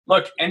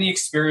look, any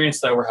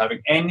experience that we're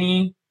having,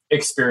 any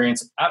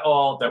experience at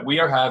all that we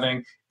are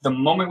having, the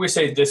moment we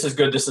say this is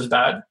good, this is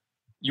bad,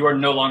 you are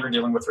no longer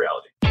dealing with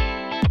reality.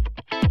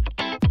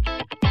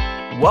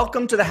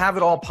 Welcome to the Have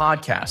It All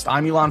podcast.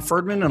 I'm Elon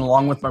Ferdman, and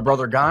along with my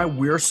brother Guy,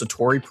 we're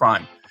Satori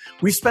Prime.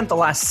 We've spent the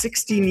last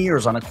 16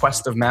 years on a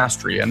quest of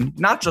mastery, and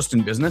not just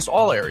in business,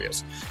 all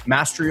areas.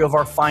 Mastery of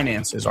our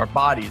finances, our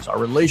bodies, our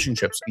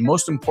relationships, and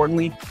most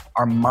importantly,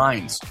 our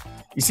minds.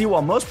 You see,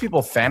 while most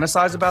people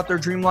fantasize about their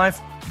dream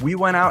life, we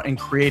went out and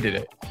created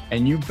it.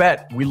 And you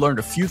bet we learned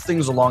a few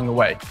things along the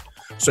way.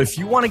 So if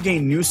you want to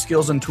gain new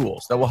skills and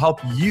tools that will help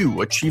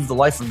you achieve the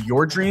life of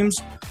your dreams,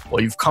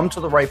 well, you've come to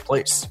the right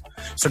place.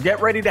 So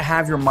get ready to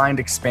have your mind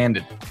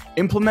expanded.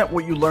 Implement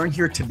what you learn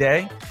here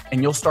today,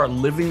 and you'll start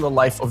living the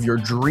life of your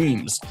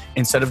dreams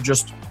instead of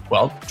just,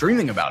 well,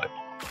 dreaming about it.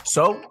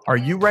 So are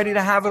you ready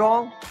to have it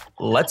all?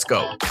 Let's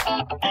go.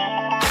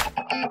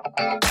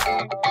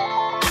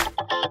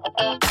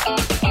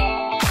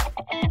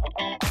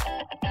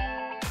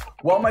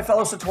 Well, my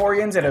fellow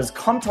Satorians, it has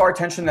come to our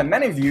attention that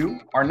many of you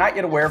are not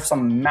yet aware of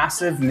some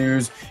massive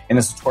news in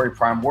the Satori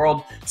Prime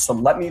world. So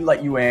let me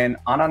let you in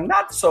on a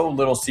not so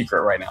little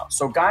secret right now.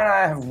 So Guy and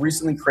I have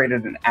recently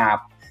created an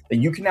app that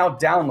you can now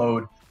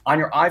download on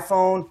your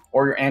iPhone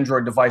or your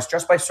Android device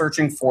just by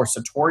searching for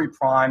Satori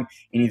Prime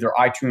in either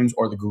iTunes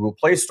or the Google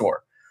Play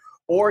Store.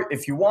 Or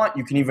if you want,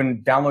 you can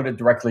even download it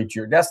directly to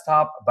your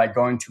desktop by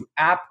going to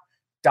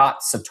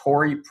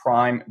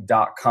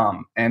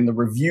app.satoriprime.com. And the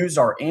reviews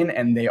are in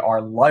and they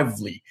are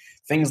lively.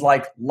 Things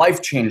like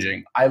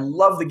life-changing. I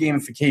love the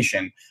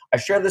gamification. I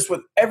share this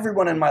with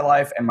everyone in my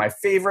life. And my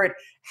favorite,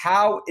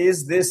 how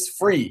is this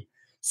free?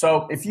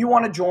 So if you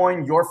want to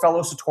join your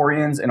fellow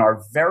Satorians in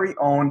our very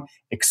own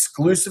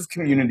exclusive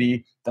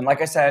community, then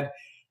like I said,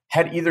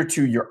 head either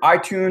to your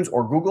iTunes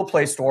or Google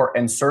Play Store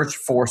and search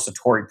for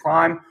Satori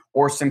Prime,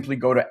 or simply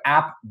go to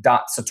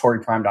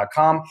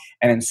app.satoriprime.com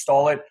and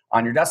install it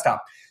on your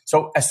desktop.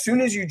 So as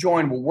soon as you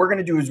join, what we're going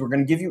to do is we're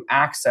going to give you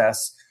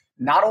access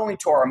not only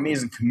to our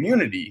amazing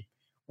community,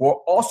 we're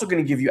also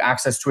going to give you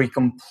access to a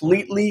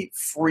completely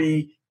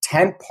free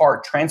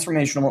 10-part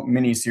transformational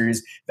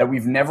mini-series that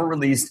we've never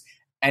released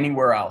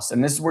anywhere else.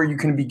 And this is where you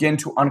can begin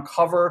to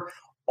uncover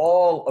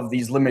all of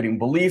these limiting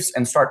beliefs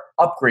and start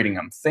upgrading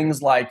them.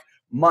 Things like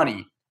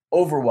money,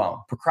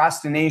 overwhelm,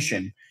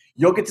 procrastination.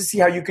 You'll get to see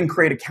how you can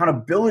create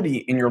accountability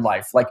in your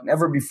life like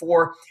never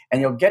before,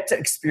 and you'll get to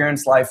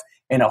experience life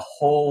in a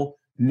whole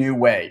new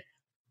way.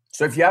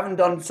 So if you haven't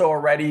done so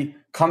already,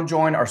 come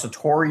join our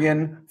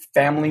Satorian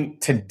family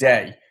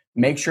today.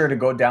 Make sure to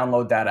go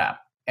download that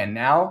app. And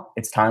now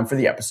it's time for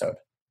the episode.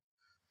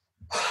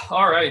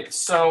 All right.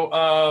 So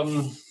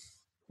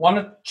want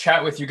to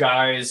chat with you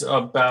guys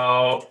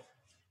about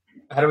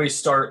how do we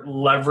start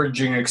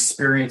leveraging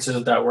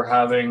experiences that we're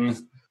having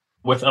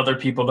with other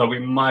people that we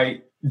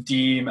might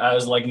deem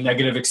as like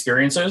negative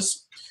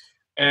experiences,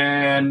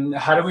 and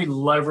how do we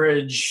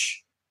leverage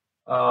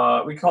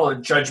we call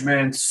it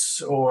judgments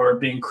or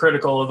being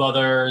critical of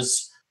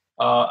others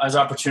as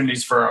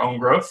opportunities for our own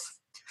growth.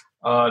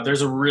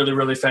 There's a really,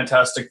 really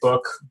fantastic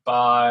book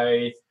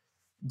by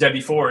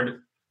Debbie Ford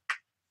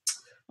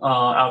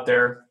out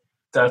there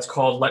that's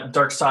called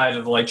Dark Side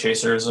of the Light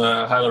Chasers.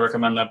 I highly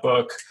recommend that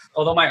book.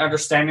 Although my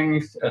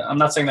understanding, I'm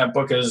not saying that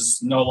book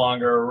is no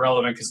longer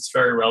relevant because it's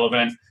very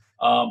relevant.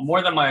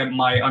 More than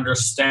my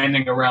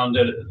understanding around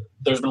it,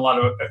 there's been a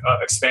lot of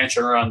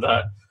expansion around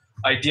that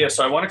idea.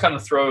 So I want to kind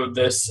of throw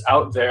this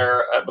out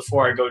there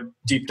before I go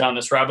deep down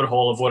this rabbit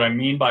hole of what I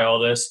mean by all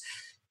this.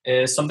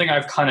 Is something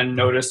I've kind of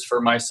noticed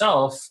for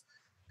myself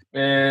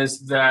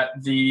is that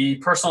the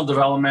personal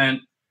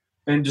development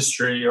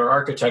industry or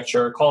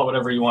architecture, call it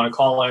whatever you want to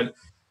call it,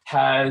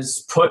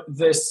 has put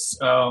this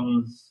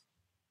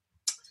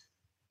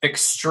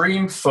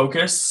extreme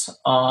focus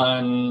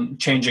on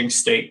changing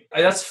state.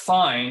 That's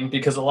fine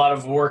because a lot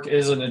of work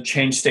isn't a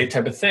change state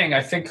type of thing.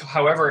 I think,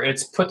 however,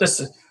 it's put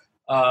this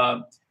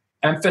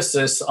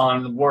emphasis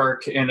on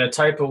work in a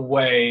type of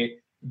way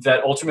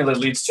that ultimately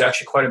leads to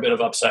actually quite a bit of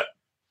upset.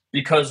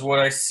 Because what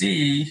I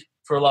see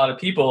for a lot of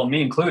people,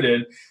 me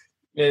included,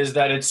 is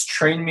that it's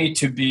trained me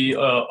to be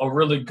a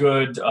really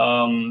good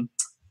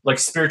like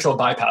spiritual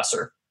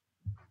bypasser,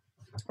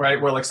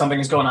 right? Where like something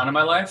is going on in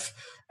my life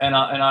and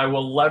I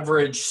will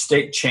leverage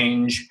state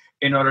change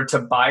in order to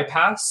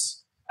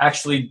bypass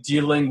actually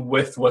dealing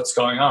with what's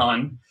going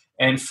on.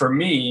 And for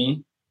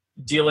me,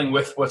 dealing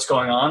with what's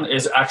going on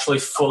is actually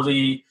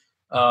fully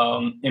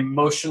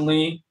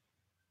emotionally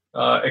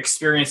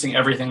experiencing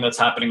everything that's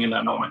happening in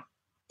that moment.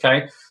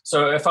 Okay.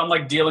 So if I'm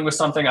like dealing with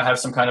something, I have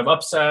some kind of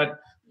upset,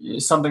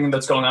 something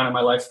that's going on in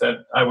my life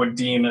that I would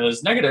deem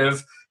as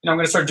negative, I'm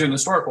going to start doing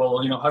this work. Well,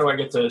 how do I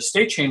get to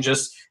state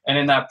changes? And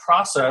in that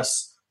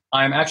process,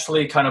 I'm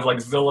actually kind of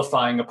like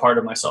vilifying a part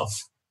of myself.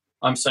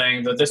 I'm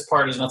saying that this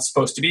part is not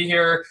supposed to be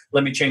here.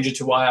 Let me change it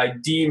to why I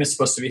deem is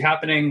supposed to be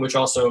happening, which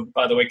also,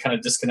 by the way, kind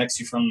of disconnects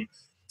you from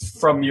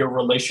your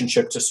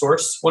relationship to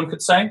source, one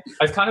could say.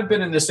 I've kind of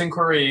been in this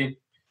inquiry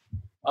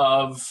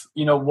of,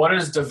 what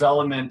does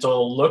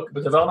developmental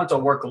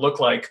work look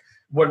like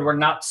when we're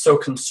not so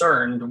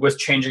concerned with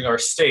changing our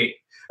state,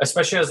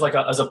 especially as like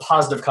as a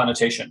positive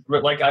connotation.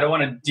 Like, I don't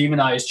want to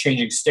demonize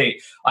changing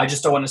state. I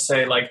just don't want to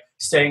say like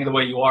staying the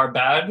way you are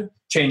bad,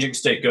 changing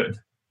state good.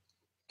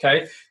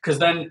 Okay. Because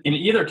then in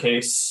either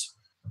case,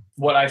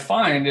 what I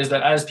find is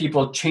that as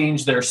people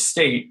change their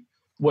state,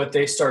 what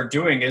they start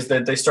doing is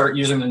that they start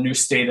using the new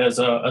state as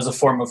a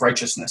form of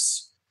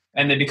righteousness.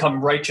 And they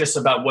become righteous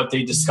about what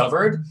they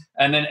discovered.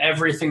 And then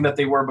everything that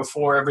they were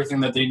before,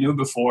 everything that they knew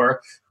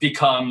before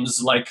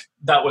becomes like,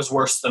 that was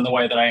worse than the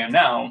way that I am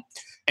now.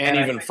 And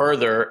even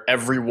further,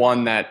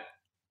 everyone that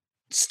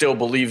still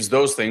believes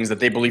those things that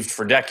they believed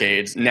for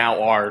decades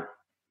now are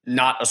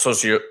not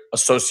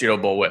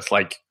associable with.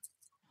 Like,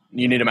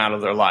 you need them out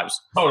of their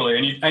lives.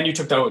 Totally. And you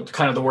took that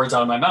kind of the words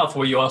out of my mouth.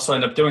 What you also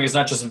end up doing is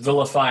not just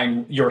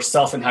vilifying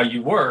yourself and how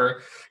you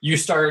were. You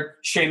start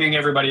shaming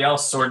everybody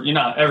else, or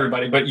not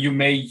everybody, but you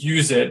may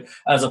use it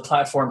as a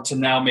platform to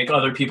now make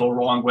other people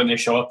wrong when they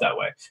show up that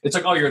way. It's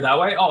like, oh, you're that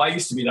way? Oh, I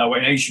used to be that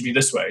way. Now you should be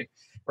this way.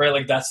 Right?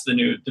 Like, that's the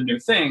new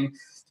thing.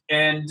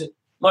 And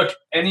look,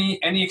 any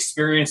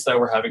experience that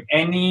we're having,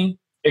 any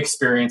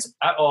experience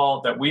at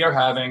all that we are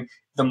having,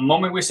 the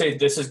moment we say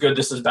this is good,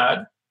 this is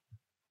bad,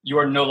 you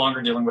are no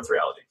longer dealing with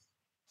reality.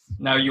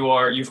 Now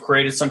you've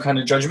created some kind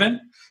of judgment,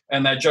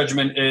 and that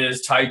judgment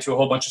is tied to a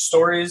whole bunch of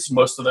stories.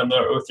 Most of them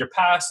are with your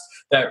past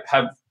that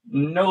have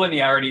no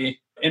linearity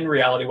in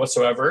reality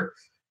whatsoever.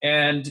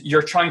 And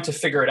you're trying to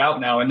figure it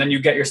out now. And then you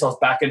get yourself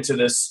back into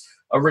this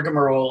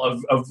rigmarole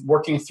of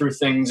working through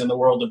things in the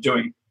world of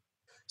doing.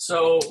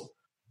 So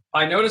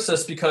I noticed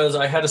this because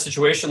I had a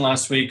situation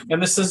last week,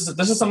 and this is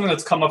something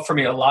that's come up for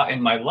me a lot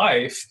in my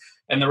life.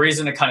 And the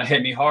reason it kind of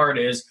hit me hard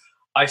is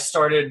I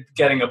started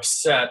getting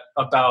upset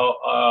about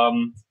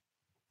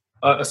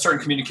a certain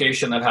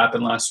communication that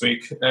happened last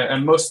week,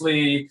 and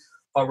mostly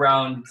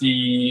around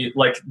the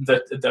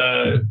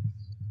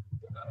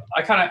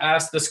I kind of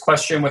asked this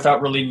question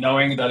without really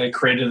knowing that it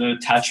created an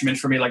attachment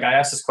for me. Like, I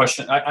asked this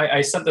question,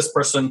 I sent this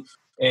person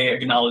a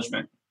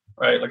acknowledgement,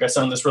 right? Like, I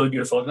sent them this really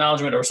beautiful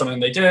acknowledgement or something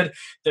they did.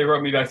 They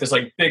wrote me back this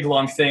like big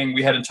long thing.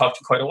 We hadn't talked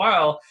in quite a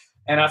while.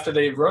 And after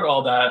they wrote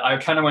all that, I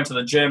kind of went to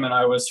the gym and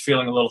I was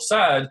feeling a little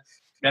sad.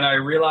 And I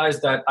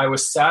realized that I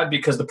was sad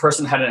because the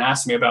person hadn't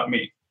asked me about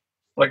me.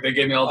 Like, they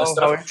gave me all this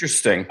stuff. Oh,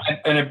 interesting.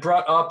 And it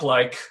brought up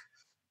like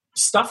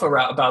stuff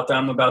about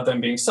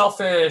them being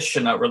selfish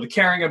and not really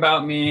caring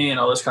about me and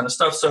all this kind of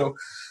stuff. So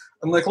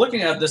I'm like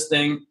looking at this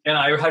thing, and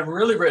I had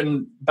really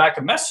written back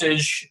a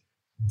message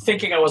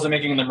thinking I wasn't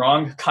making them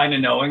wrong, kind of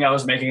knowing I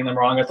was making them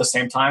wrong at the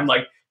same time.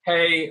 Like,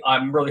 hey,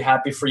 I'm really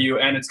happy for you.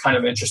 And it's kind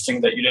of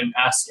interesting that you didn't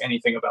ask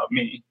anything about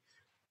me.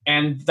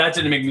 And that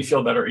didn't make me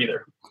feel better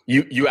either.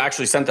 You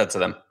actually sent that to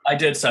them? I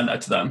did send that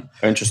to them.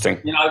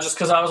 Interesting. Just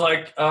because I was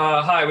like,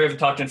 hi, we haven't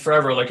talked in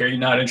forever. Like, are you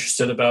not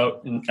interested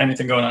about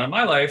anything going on in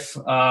my life?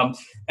 And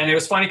it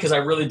was funny because I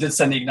really did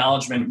send the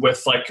acknowledgement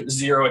with like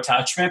zero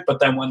attachment.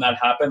 But then when that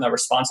happened, that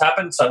response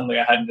happened, suddenly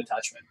I had an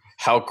attachment.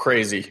 How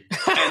crazy.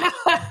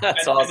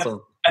 That's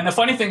awesome. And the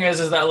funny thing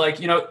is that like,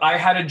 I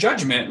had a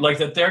judgment like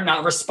that they're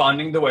not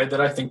responding the way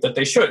that I think that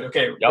they should.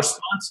 Okay. Yep.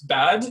 Response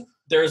bad.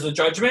 There's a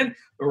judgment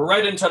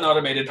right into an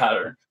automated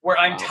pattern where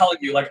I'm telling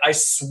you, like, I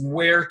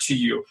swear to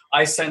you,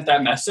 I sent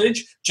that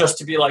message just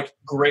to be like,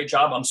 great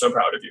job. I'm so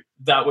proud of you.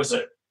 That was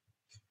it.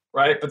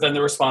 Right. But then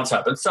the response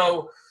happened.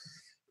 So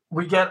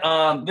we get,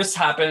 this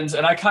happens.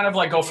 And I kind of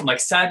like go from like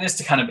sadness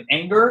to kind of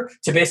anger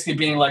to basically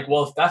being like,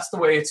 well, if that's the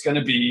way it's going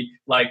to be,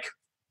 like,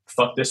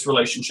 fuck this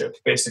relationship,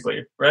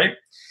 basically. Right.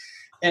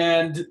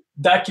 And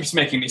that keeps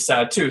making me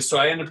sad too. So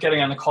I end up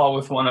getting on a call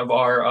with one of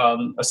our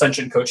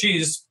Ascension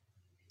coachees.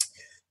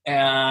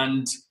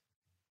 And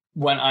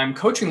when I'm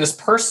coaching this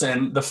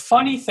person, the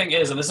funny thing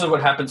is, and this is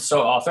what happens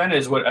so often,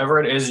 is whatever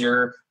it is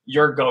you're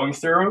going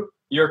through,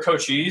 your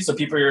coachees, the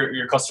people,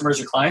 your customers,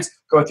 your clients,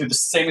 going through the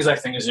same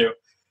exact thing as you.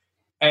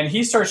 And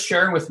he starts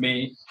sharing with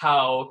me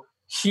how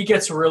he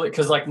gets really,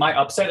 because like my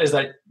upset is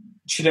that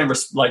she didn't,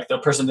 the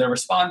person didn't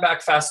respond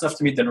back fast enough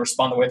to me, didn't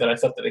respond the way that I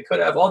thought that they could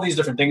have, all these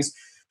different things.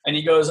 And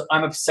he goes,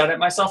 I'm upset at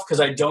myself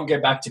because I don't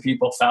get back to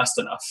people fast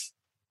enough.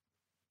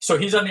 So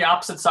he's on the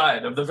opposite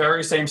side of the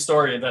very same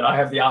story that I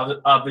have the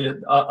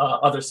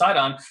other side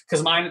on,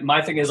 because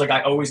my thing is like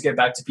I always get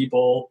back to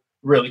people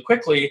really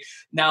quickly.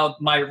 Now,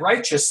 my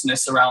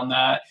righteousness around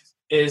that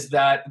is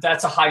that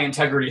that's a high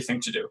integrity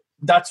thing to do.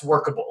 That's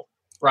workable,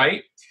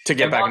 right? To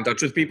get back in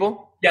touch with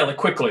people? Yeah, like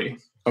quickly.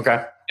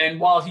 Okay.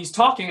 And while he's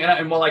talking,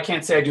 and while I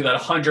can't say I do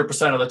that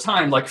 100% of the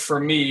time, like for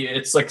me,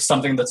 it's like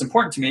something that's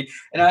important to me.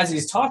 And as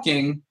he's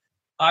talking,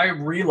 I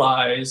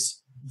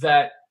realize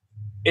that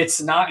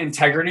it's not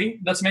integrity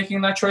that's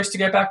making that choice to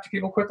get back to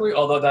people quickly,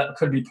 although that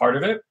could be part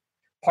of it.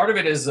 Part of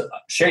it is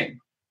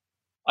shame.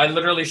 I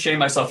literally shame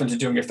myself into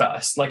doing it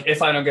fast. Like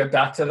if I don't get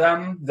back to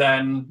them,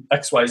 then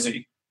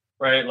XYZ,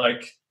 right?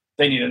 Like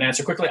they need an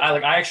answer quickly. I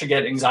actually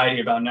get anxiety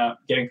about not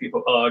getting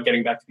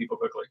back to people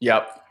quickly.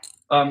 Yep.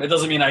 It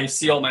doesn't mean I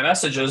see all my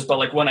messages, but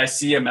like when I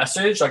see a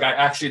message, like I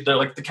actually,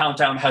 the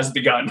countdown has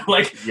begun.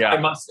 Like yeah.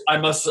 I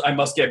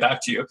must get back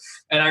to you.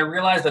 And I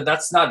realize that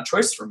that's not a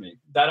choice for me.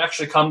 That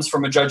actually comes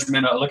from a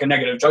judgment, like a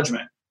negative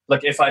judgment.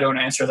 Like if I don't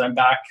answer them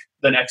back,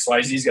 then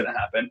XYZ is going to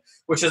happen,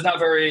 which is not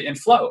very in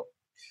flow.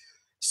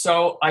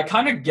 So I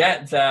kind of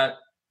get that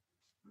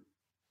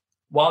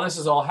while this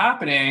is all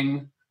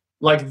happening,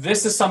 like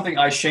this is something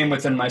I shame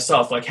within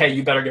myself. Like, hey,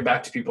 you better get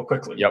back to people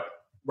quickly. Yep.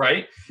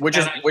 Right. Which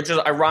is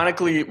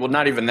ironically, well,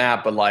 not even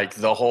that, but like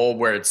the whole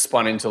where it's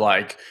spun into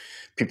like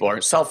people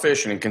are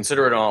selfish and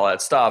inconsiderate and all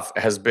that stuff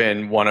has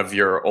been one of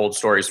your old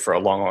stories for a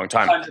long, long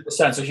time.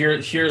 100%. So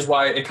here's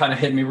why it kind of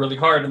hit me really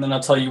hard. And then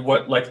I'll tell you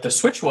what, like the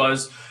switch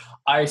was.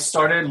 I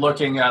started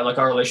looking at like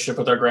our relationship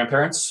with our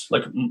grandparents,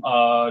 like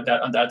that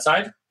on that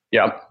side.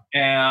 Yeah.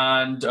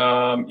 And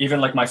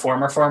even like my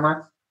former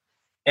farmer,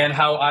 and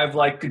how I've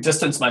like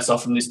distanced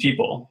myself from these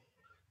people.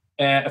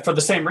 And for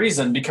the same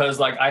reason, because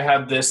like I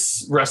have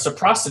this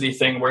reciprocity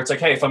thing where it's like,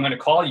 hey, if I'm going to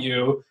call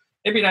you,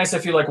 it'd be nice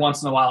if you like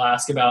once in a while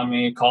ask about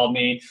me, call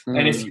me.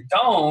 And if you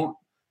don't,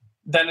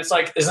 then it's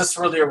like, is this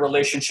really a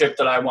relationship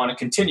that I want to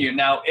continue?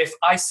 Now, if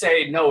I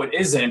say, no, it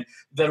isn't,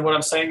 then what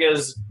I'm saying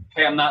is,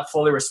 hey, I'm not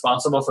fully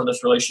responsible for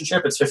this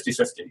relationship. It's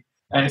 50-50.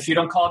 And if you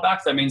don't call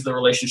back, that means the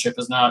relationship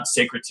is not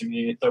sacred to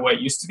me the way it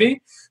used to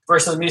be,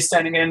 versus me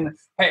standing in,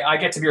 hey, I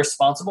get to be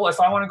responsible. If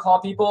I want to call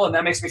people and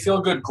that makes me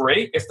feel good,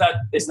 great. If that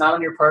is not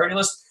on your priority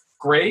list,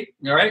 great.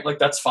 All right. Like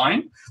that's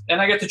fine.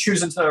 And I get to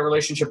choose into a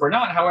relationship or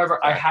not. However,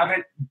 I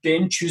haven't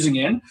been choosing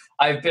in.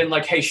 I've been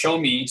like, hey, show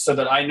me so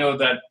that I know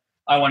that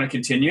I want to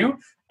continue.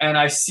 And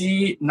I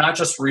see not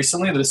just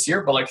recently this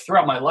year, but like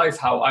throughout my life,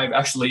 how I've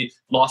actually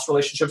lost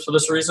relationships for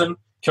this reason,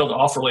 killed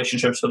off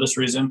relationships for this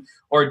reason,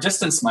 or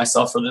distanced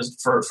myself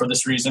for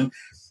this reason.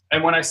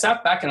 And when I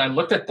sat back and I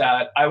looked at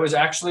that, I was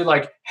actually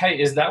like, hey,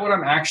 is that what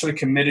I'm actually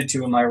committed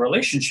to in my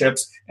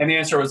relationships? And the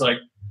answer was like,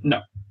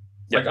 no.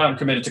 Like I'm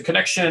committed to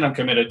connection, I'm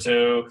committed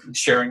to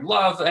sharing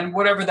love and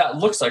whatever that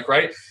looks like,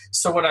 right?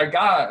 So what I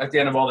got at the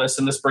end of all this,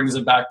 and this brings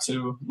it back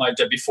to my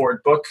Debbie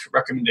Ford book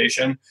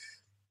recommendation,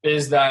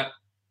 is that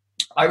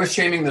I was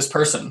shaming this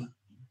person,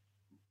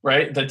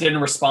 right, that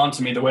didn't respond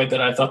to me the way that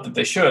I thought that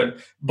they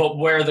should. But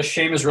where the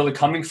shame is really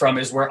coming from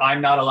is where I'm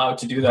not allowed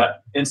to do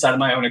that inside of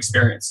my own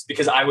experience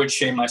because I would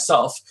shame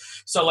myself.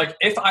 So like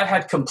if I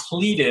had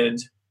completed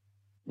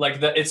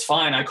like that, it's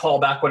fine. I call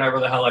back whenever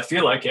the hell I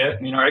feel like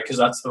it, you know, right? Because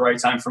that's the right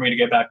time for me to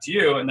get back to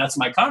you. And that's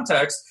my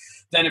context.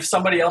 Then if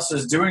somebody else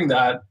is doing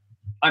that,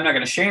 I'm not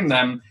going to shame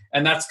them.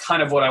 And that's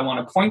kind of what I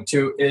want to point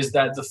to is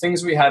that the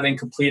things we have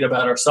incomplete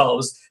about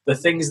ourselves, the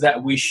things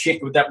that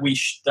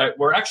that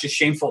we're actually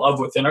shameful of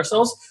within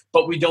ourselves,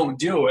 but we don't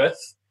deal with,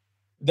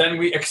 then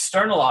we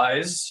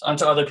externalize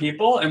onto other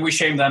people and we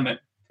shame them.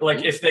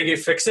 Like if they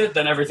fix it,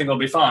 then everything will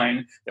be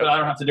fine, but I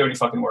don't have to do any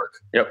fucking work.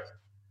 Yep.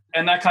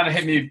 And that kind of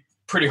hit me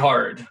pretty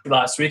hard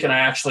last week. And I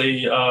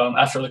actually,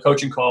 after the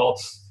coaching call,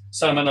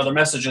 sent them another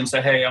message and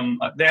said, hey,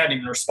 they hadn't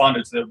even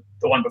responded to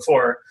the one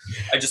before.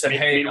 I just said,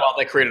 hey. Meanwhile,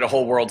 they created a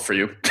whole world for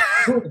you.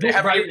 They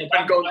haven't even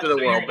been going through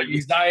the world. But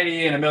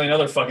anxiety and a million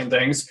other fucking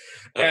things.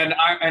 And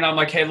I'm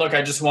like, hey, look,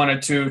 I just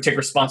wanted to take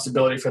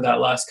responsibility for that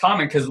last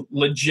comment because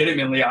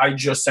legitimately I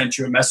just sent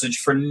you a message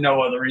for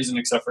no other reason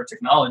except for to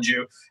acknowledge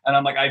you. And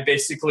I'm like, I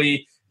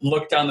basically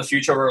looked down the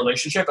future of our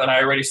relationship and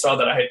I already saw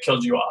that I had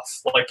killed you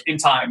off. Like in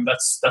time,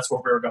 that's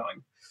where we were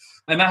going.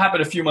 And that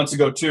happened a few months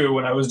ago too,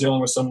 when I was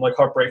dealing with some like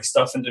heartbreak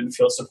stuff and didn't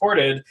feel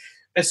supported.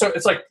 And so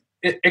it's like,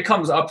 it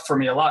comes up for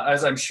me a lot,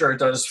 as I'm sure it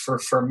does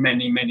for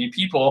many, many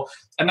people.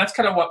 And that's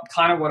kind of what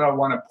I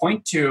want to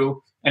point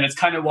to. And it's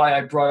kind of why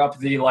I brought up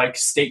the like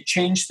state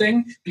change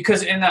thing,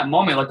 because in that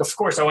moment, like, of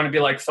course I want to be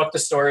like, fuck the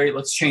story.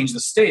 Let's change the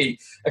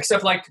state.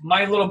 Except like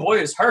my little boy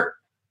is hurt,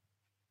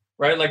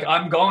 right? Like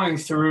I'm going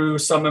through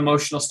some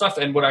emotional stuff.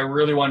 And what I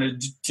really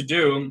wanted to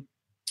do,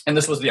 and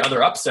this was the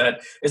other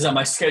upset, is that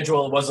my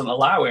schedule wasn't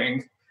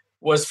allowing,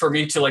 was for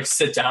me to like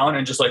sit down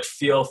and just like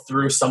feel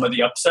through some of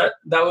the upset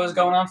that was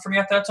going on for me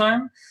at that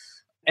time.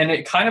 And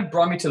it kind of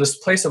brought me to this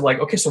place of like,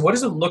 okay, so what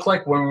does it look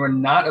like when we're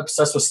not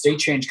obsessed with state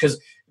change? Because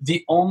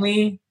the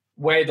only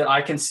way that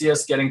I can see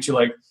us getting to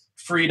like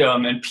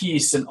freedom and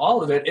peace and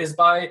all of it is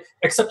by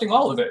accepting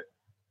all of it.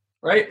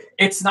 Right?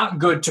 It's not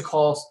good to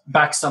call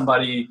back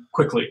somebody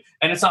quickly.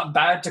 And it's not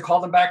bad to call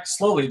them back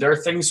slowly. There are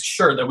things,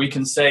 sure, that we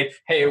can say,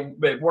 hey,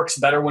 it works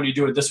better when you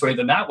do it this way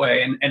than that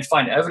way and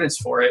find evidence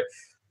for it.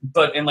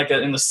 But in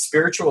the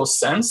spiritual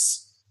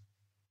sense,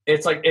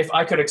 it's like if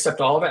I could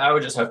accept all of it, I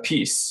would just have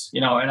peace, you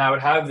know, and I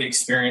would have the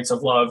experience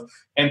of love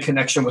and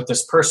connection with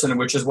this person,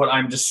 which is what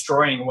I'm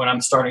destroying when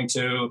I'm starting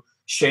to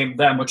shame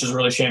them, which is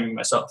really shaming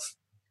myself.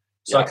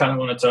 So yeah. I kind of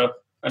wanted to...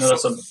 I know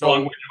that's a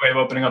long-winded way of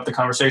opening up the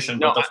conversation.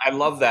 No, I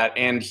love that.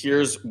 And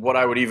here's what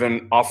I would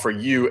even offer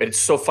you. It's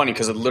so funny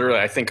because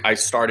I think I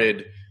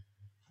started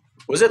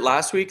 – was it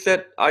last week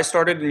that I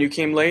started and you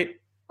came late?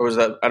 Or was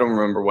that – I don't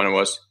remember when it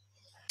was.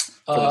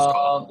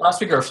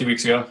 Last week or a few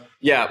weeks ago.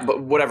 Yeah,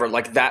 but whatever.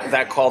 Like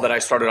that call that I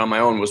started on my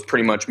own was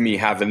pretty much me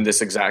having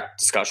this exact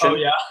discussion. Oh,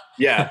 yeah?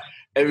 Yeah.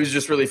 It was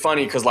just really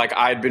funny because like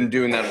I'd been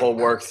doing that whole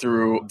work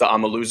through the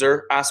I'm a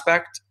loser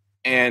aspect.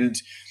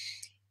 And –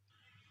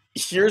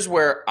 here's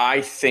where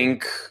I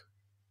think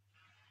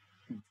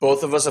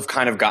both of us have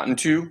kind of gotten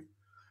to.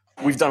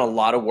 We've done a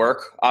lot of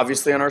work,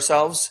 obviously, on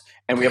ourselves,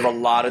 and we have a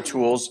lot of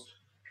tools.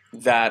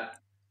 that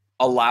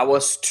allow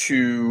us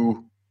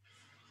to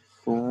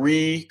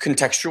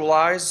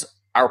recontextualize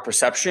our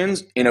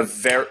perceptions in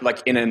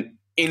in an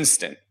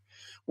instant,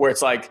 where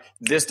it's like,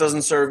 this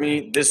doesn't serve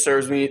me, this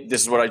serves me,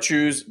 this is what I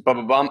choose, blah,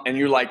 blah, blah. And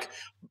you like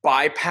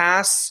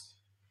bypass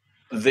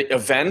the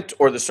event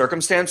or the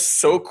circumstance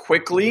so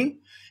quickly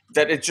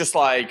that it's just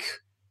like,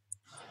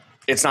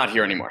 it's not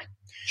here anymore.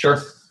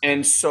 Sure.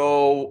 And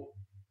so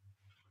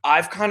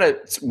I've kind of,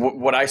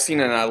 what I've seen,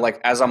 and I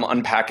like, as I'm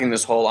unpacking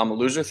this whole I'm a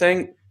loser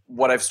thing,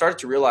 what I've started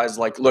to realize,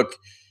 like, look,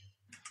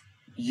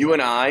 you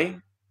and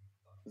I,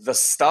 the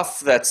stuff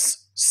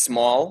that's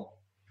small,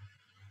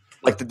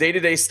 like the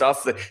day-to-day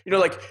stuff that,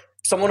 like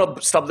someone will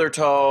stub their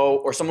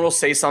toe or someone will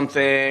say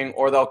something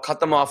or they'll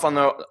cut them off on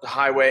the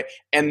highway,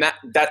 and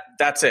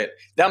that's it.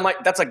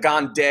 That's a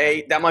gone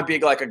day. That might be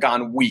like a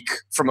gone week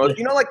for most,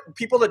 like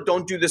people that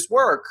don't do this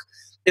work.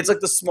 It's like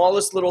the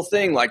smallest little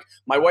thing. Like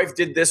my wife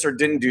did this or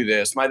didn't do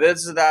this. My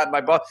this or that, my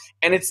boss.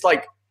 And it's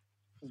like,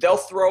 they'll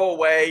throw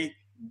away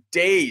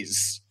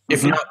days,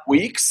 if not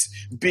weeks,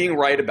 being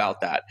right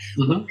about that.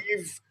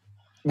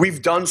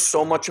 We've done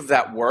so much of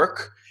that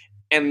work,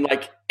 and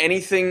like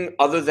anything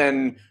other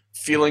than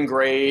feeling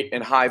great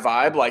and high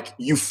vibe, like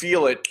you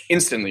feel it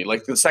instantly.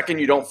 Like the second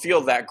you don't feel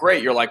that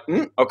great, you're like,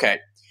 okay.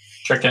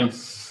 Check in.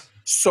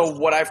 So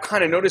what I've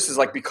kind of noticed is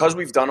like, because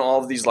we've done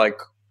all of these, like,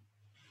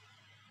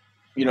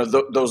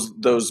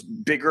 those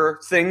bigger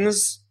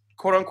things,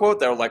 quote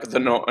unquote, that are like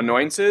the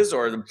annoyances,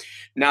 or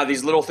now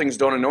these little things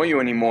don't annoy you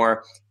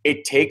anymore.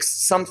 It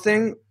takes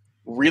something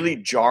really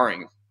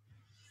jarring.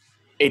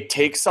 It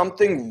takes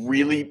something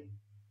really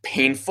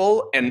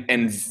painful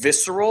and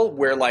visceral,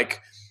 where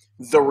like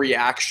the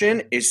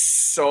reaction is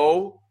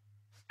so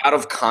out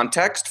of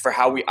context for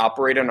how we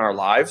operate in our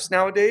lives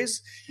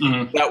nowadays,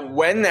 that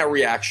when that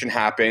reaction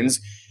happens,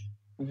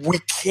 we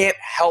can't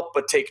help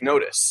but take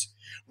notice.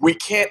 We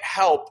can't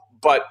help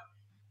but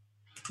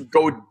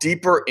go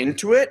deeper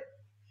into it,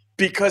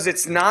 because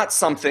it's not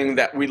something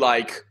that we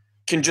like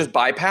can just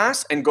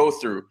bypass and go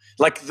through.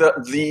 Like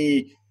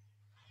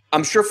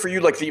I'm sure for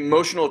you, like the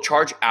emotional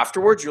charge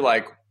afterwards, you're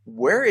like,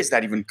 where is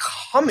that even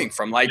coming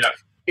from? Like,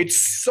 it's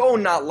so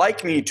not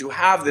like me to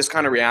have this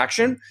kind of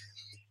reaction.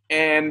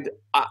 And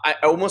I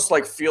almost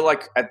like feel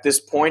like at this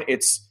point,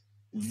 it's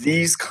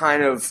these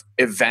kind of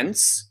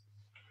events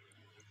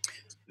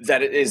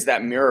that it is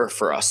that mirror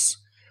for us,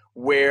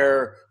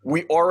 where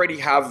we already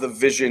have the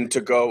vision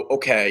to go,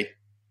 okay,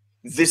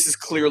 this is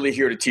clearly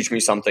here to teach me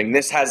something.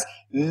 This has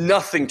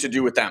nothing to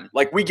do with them.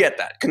 Like, we get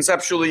that.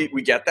 Conceptually,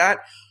 we get that.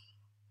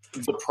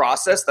 The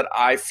process that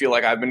I feel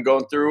like I've been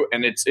going through,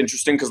 and it's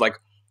interesting because like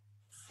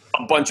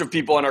a bunch of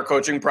people in our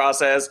coaching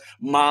process,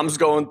 mom's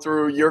going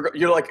through,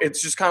 you're like,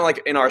 it's just kind of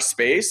like in our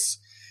space,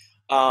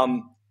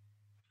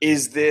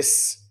 is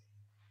this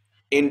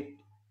in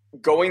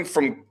going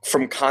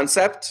from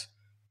concept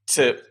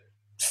to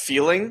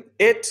feeling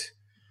it,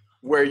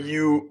 where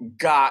you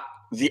got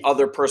the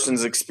other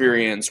person's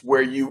experience,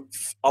 where you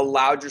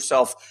allowed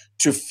yourself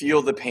to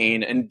feel the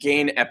pain and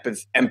gain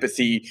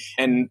empathy,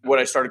 and what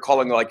I started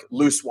calling like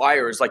loose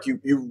wires. Like you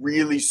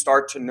really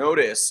start to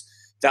notice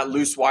that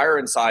loose wire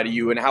inside of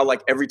you, and how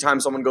like every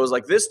time someone goes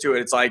like this to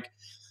it, it's like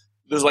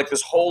there's like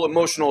this whole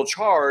emotional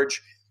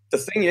charge. The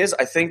thing is,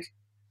 I think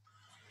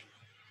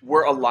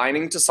we're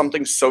aligning to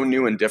something so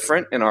new and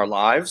different in our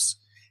lives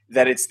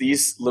that it's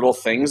these little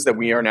things that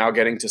we are now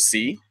getting to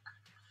see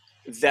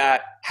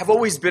that have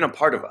always been a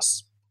part of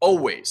us.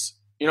 Always.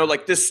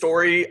 Like this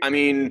story, I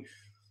mean,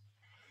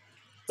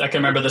 I can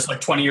remember this like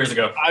 20 years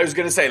ago. I was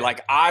going to say,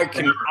 like, I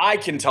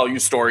can tell you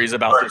stories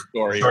about this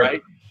story,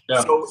 right?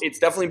 Yeah. So it's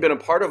definitely been a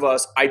part of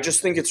us. I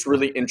just think it's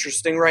really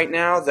interesting right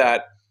now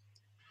that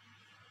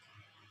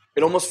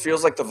it almost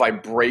feels like the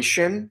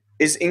vibration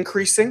is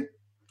increasing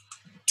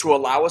to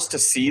allow us to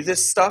see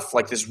this stuff,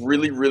 like this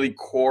really, really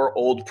core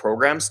old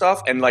program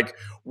stuff. And like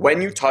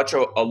when you touch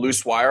a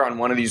loose wire on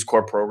one of these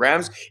core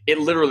programs, it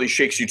literally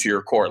shakes you to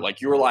your core. Like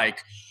you're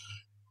like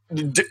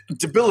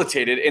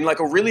debilitated in like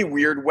a really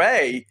weird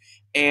way.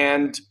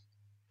 And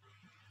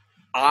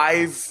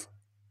I've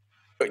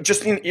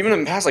just even in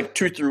the past like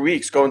 2-3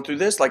 weeks going through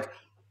this, like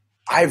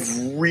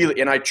I've really,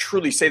 and I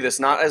truly say this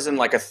not as in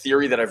like a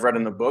theory that I've read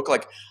in the book,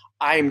 like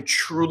I'm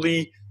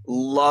truly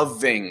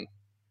loving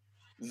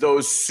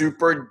those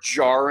super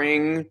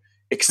jarring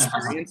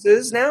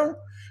experiences now,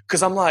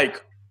 because I'm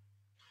like,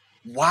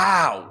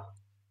 wow,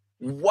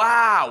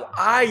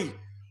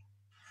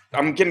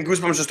 I'm getting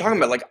goosebumps just talking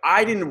about it. Like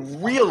I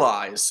didn't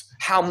realize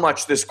how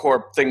much this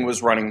core thing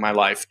was running my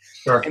life.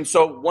 Sure. And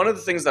so one of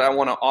the things that I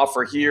want to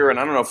offer here, and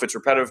I don't know if it's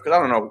repetitive because I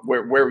don't know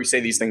where we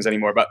say these things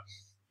anymore, but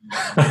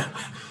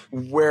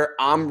where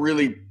I'm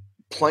really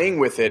playing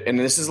with it, and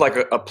this is like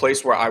a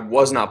place where I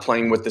was not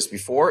playing with this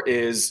before,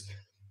 is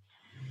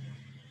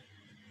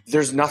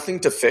there's nothing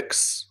to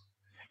fix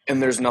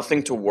and there's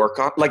nothing to work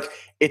on. Like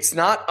it's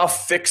not a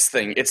fix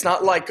thing. It's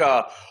not like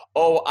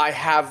I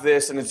have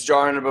this and it's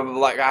jarring, blah, blah,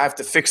 blah, like I have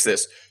to fix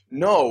this.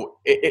 No,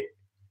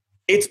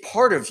 it's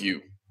part of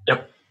you.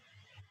 Yep.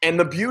 And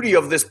the beauty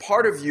of this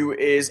part of you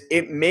is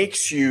it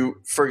makes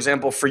you, for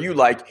example, for you,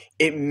 like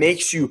it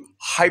makes you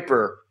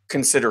hyper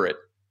considerate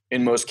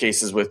in most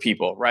cases with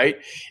people, right?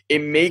 It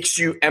makes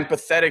you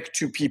empathetic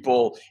to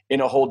people in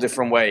a whole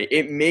different way.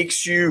 It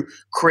makes you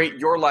create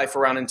your life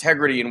around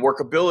integrity and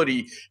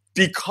workability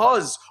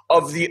because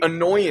of the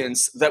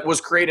annoyance that was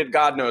created,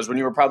 God knows, when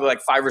you were probably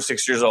like 5 or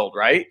 6 years old,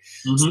 right?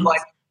 Mm-hmm. So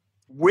like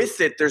with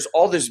it, there's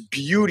all this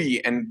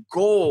beauty and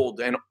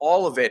gold and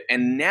all of it.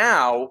 And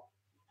now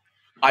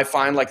I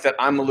find like that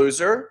I'm a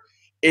loser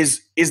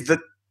is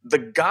the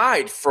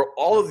guide for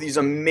all of these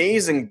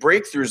amazing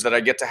breakthroughs that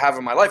I get to have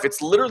in my life.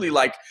 It's literally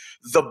like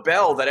the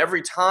bell that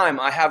every time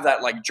I have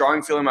that like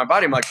jarring feeling in my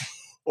body, I'm like,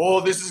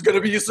 oh, this is going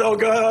to be so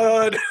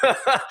good.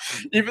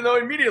 Even though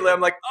immediately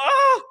I'm like,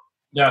 oh,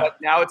 yeah. But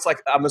now it's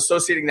like I'm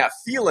associating that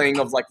feeling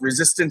of like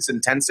resistance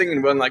and tensing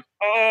and going like,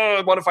 oh,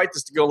 I want to fight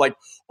this to go like,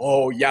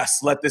 oh yes,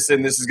 let this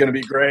in. This is going to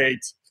be great.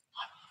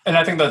 And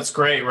I think that's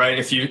great, right?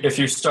 If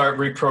you start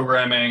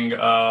reprogramming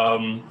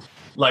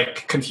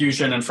like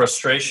confusion and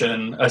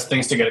frustration as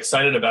things to get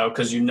excited about,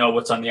 because you know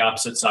what's on the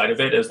opposite side of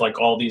it is like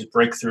all these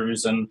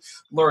breakthroughs and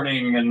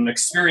learning and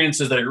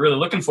experiences that you're really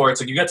looking for. It's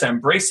like you get to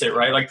embrace it,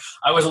 right? Like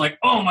I wasn't like,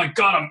 oh my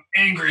God, I'm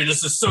angry.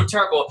 This is so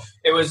terrible.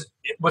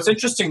 What's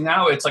interesting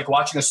now, it's like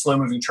watching a slow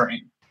moving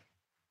train.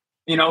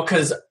 You know,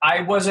 because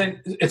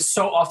it's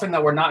so often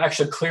that we're not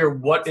actually clear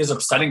what is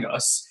upsetting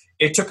us.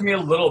 It took me a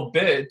little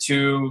bit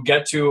to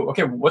get to,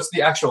 okay, what's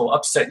the actual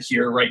upset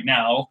here right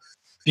now?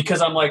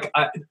 Because I'm like,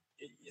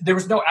 there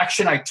was no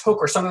action I took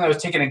or something that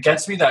was taken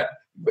against me that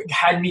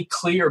had me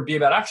clear be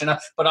about action.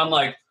 But I'm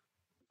like,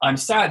 I'm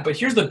sad. But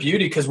here's the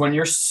beauty, because when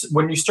you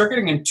start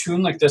getting in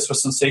tune like this with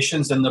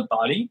sensations in the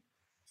body,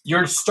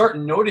 you start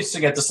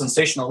noticing at the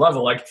sensational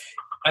level. Like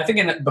I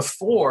think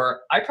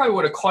before, I probably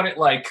would have caught it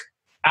like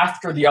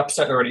after the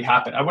upset already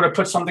happened. I would have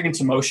put something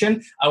into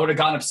motion. I would have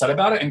gotten upset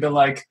about it and been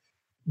like,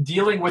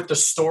 dealing with the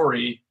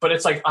story, but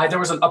it's like there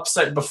was an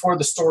upset before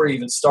the story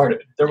even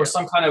started. There was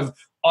some kind of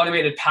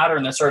automated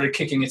pattern that started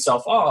kicking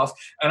itself off,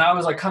 and I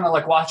was like kind of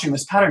like watching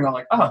this pattern going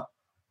like, oh,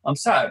 I'm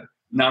sad.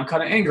 Now I'm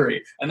kind of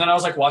angry. And then I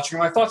was like watching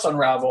my thoughts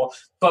unravel.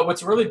 But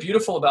what's really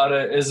beautiful about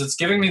it is it's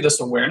giving me this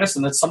awareness,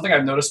 and it's something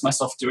I've noticed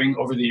myself doing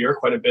over the year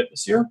quite a bit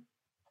this year,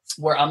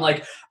 where I'm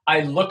like,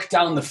 I look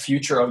down the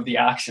future of the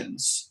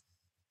actions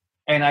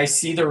and I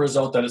see the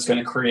result that it's going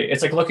to create.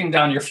 It's like looking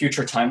down your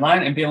future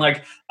timeline and being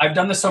like, I've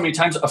done this so many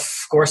times. Of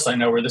course, I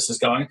know where this is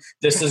going.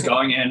 This is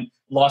going in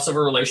loss of a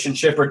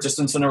relationship or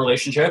distance in a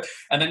relationship.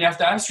 And then you have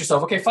to ask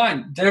yourself, okay,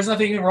 fine. There's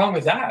nothing wrong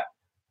with that.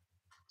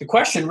 The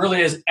question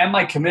really is, am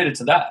I committed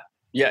to that?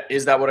 Yeah.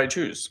 Is that what I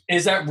choose?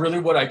 Is that really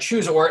what I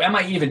choose? Or am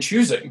I even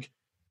choosing?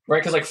 Right?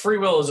 Because like free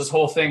will is this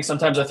whole thing.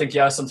 Sometimes I think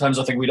yes, sometimes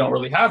I think we don't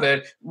really have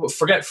it.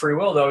 Forget free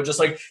will though. Just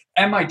like,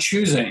 am I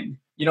choosing?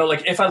 You know,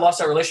 like if I lost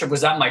that relationship, was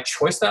that my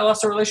choice that I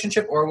lost a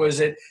relationship? Or was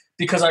it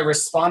because I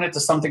responded to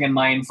something in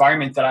my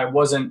environment that I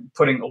wasn't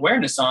putting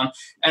awareness on?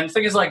 And the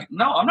thing is like,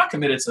 no, I'm not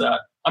committed to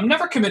that. I'm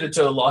never committed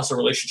to a loss of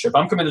relationship.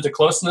 I'm committed to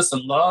closeness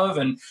and love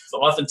and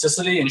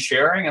authenticity and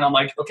sharing. And I'm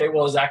like, okay,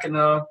 well, is that going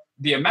to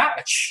be a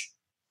match?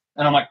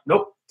 And I'm like,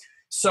 nope.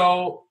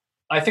 So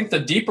I think the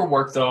deeper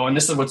work though, and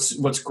this is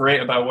what's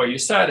great about what you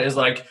said is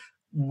like,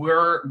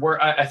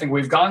 I think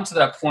we've gotten to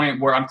that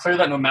point where I'm clear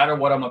that no matter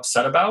what I'm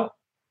upset about,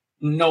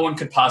 no one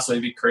could possibly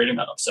be creating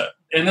that upset.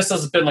 And this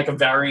has been like a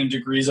varying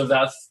degrees of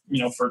that,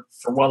 you know, for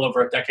well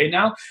over a decade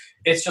now.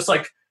 It's just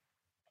like,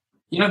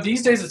 you know,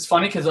 these days it's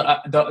funny because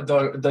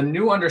the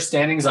new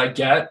understandings I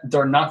get,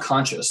 they're not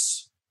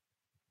conscious.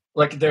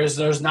 Like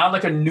there's not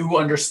like a new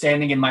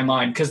understanding in my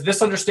mind, because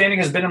this understanding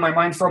has been in my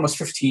mind for almost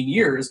 15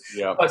 years.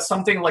 Yeah. But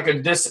something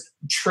like this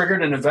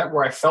triggered an event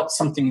where I felt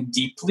something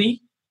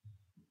deeply,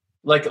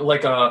 like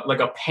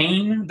a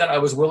pain that I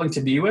was willing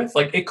to be with.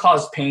 Like it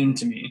caused pain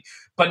to me,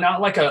 but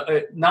not like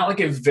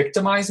it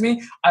victimized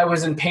me. I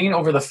was in pain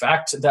over the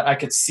fact that I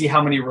could see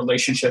how many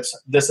relationships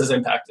this has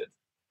impacted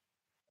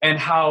and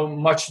how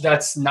much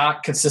that's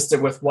not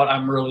consistent with what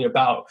I'm really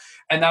about.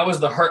 And that was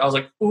the hurt. I was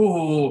like,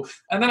 ooh,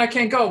 and then I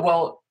can't go,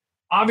 well,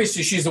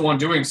 obviously she's the one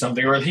doing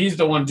something or he's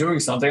the one doing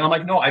something. I'm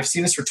like, no, I've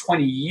seen this for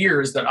 20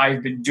 years that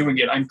I've been doing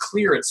it. I'm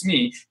clear it's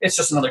me. It's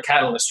just another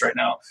catalyst right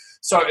now.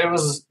 So it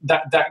was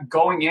that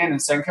going in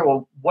and saying, okay,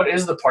 well, what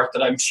is the part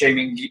that I'm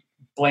shaming,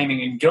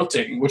 blaming, and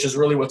guilting, which is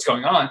really what's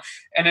going on?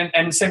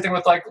 And same thing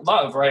with like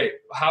love, right?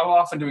 How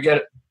often do we get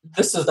it?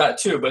 This is that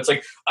too, but it's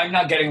like, I'm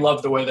not getting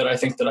love the way that I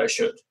think that I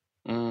should.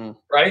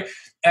 Right.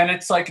 And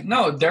it's like,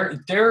 no,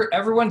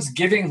 everyone's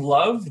giving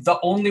love the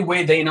only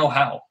way they know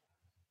how.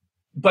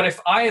 But if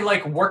I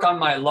like work on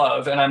my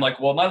love and I'm like,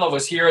 well, my love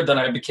was here, then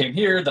I became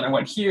here, then I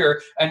went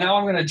here, and now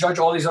I'm going to judge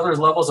all these other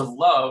levels of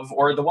love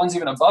or the ones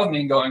even above me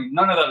and going,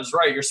 none of that is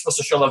right. You're supposed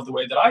to show love the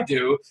way that I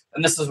do.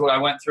 And this is what I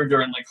went through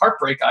during like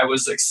heartbreak. I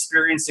was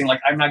experiencing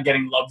like, I'm not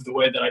getting love the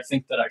way that I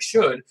think that I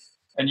should.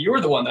 And you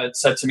were the one that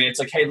said to me, it's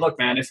like, hey, look,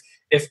 man,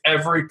 if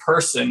every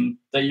person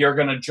that you're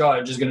going to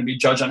judge is going to be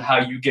judged on how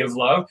you give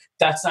love,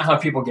 that's not how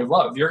people give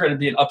love. You're going to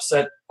be an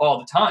upset all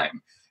the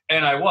time.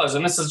 And I was,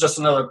 and this is just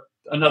another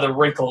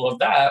wrinkle of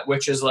that,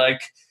 which is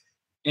like,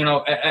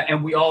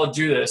 and we all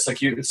do this. Like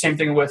same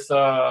thing with,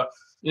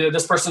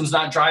 this person's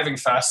not driving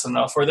fast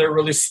enough, or they're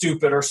really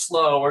stupid or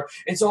slow, or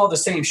it's all the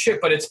same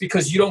shit, but it's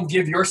because you don't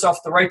give yourself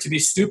the right to be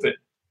stupid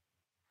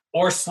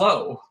or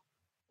slow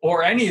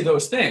or any of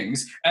those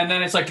things. And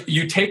then it's like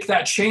you take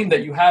that shame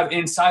that you have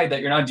inside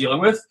that you're not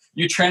dealing with,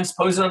 you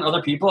transpose it on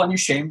other people and you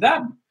shame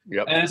them.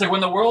 Yep. And it's like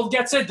when the world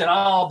gets it, then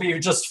I'll be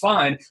just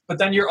fine. But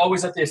then you're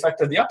always at the effect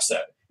of the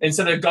upset.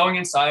 Instead of going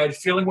inside,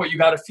 feeling what you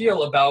got to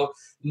feel about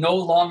no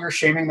longer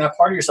shaming that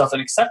part of yourself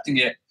and accepting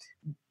it.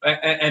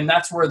 And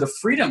that's where the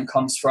freedom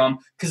comes from,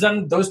 because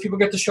then those people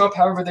get to show up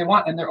however they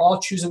want, and they're all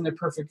choosing their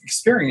perfect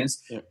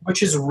experience,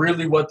 which is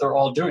really what they're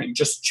all doing,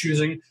 just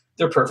choosing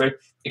their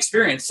perfect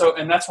experience. So,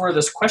 and that's where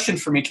this question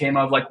for me came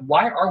of like,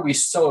 why are we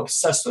so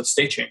obsessed with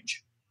state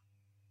change?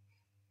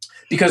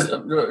 Because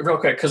real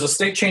quick, because the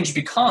state change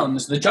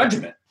becomes the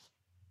judgment.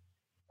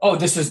 Oh,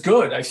 this is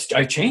good.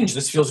 I changed.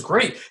 This feels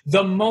great.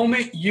 The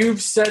moment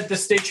you've said the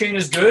state change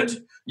is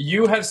good,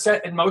 you have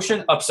set in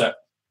motion upset,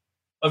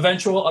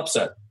 eventual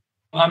upset.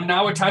 I'm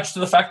now attached to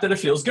the fact that it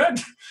feels good.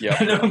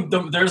 Yeah.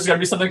 There's going to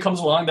be something that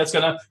comes along that's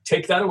going to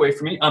take that away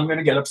from me. I'm going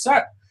to get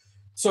upset.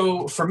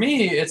 So for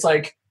me, it's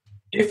like,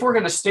 if we're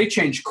going to state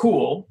change,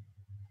 cool,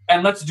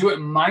 and let's do it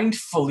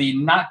mindfully,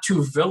 not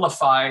to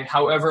vilify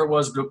however it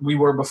was we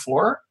were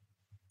before.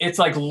 It's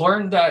like,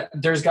 learn that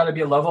there's got to be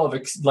a level of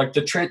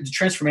the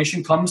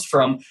transformation comes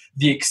from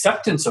the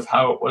acceptance of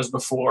how it was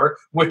before,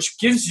 which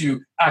gives you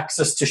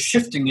access to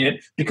shifting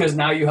it, because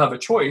now you have a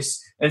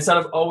choice instead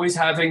of always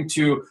having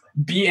to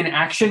be in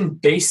action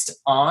based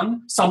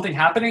on something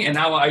happening. And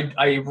now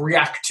I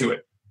react to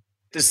it.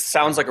 This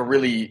sounds like a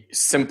really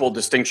simple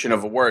distinction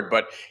of a word,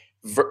 but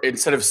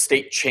instead of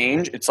state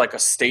change, it's like a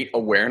state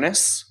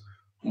awareness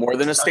more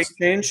than a state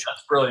change.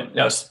 That's brilliant.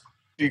 Yes.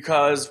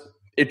 Because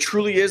it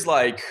truly is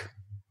like,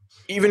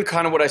 even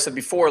kind of what I said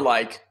before,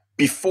 like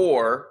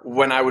before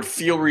when I would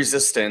feel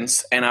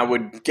resistance and I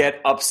would get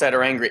upset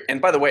or angry.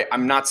 And by the way,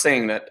 I'm not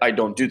saying that I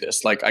don't do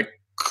this. Like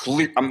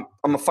I'm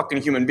a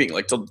fucking human being.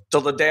 Like till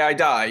the day I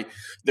die,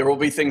 there will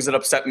be things that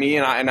upset me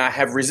and I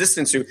have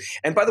resistance to.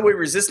 And by the way,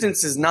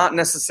 resistance is not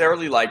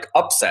necessarily like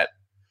upset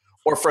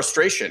or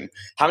frustration.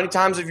 How many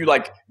times have you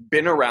like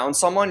been around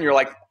someone? You're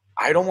like,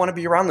 I don't want to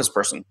be around this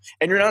person.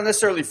 And you're not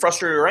necessarily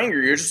frustrated or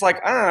angry. You're just like,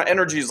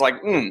 energy is like,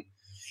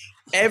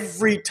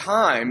 Every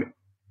time,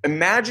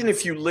 imagine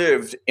if you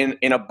lived in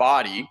a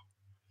body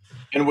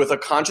and with a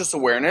conscious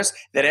awareness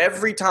that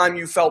every time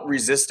you felt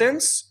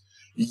resistance,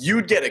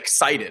 you'd get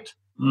excited.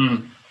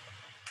 And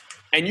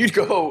you'd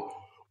go,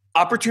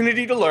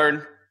 opportunity to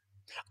learn,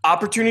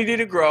 opportunity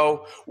to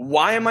grow.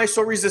 Why am I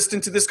so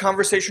resistant to this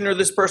conversation or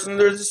this person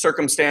or this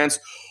circumstance?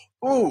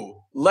 Ooh,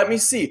 let me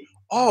see.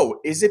 Oh,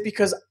 is it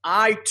because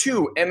I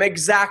too am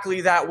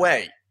exactly that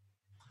way?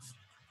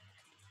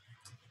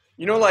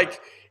 You know, like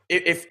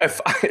if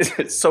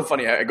it's so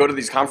funny. I go to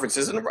these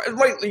conferences and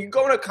right, you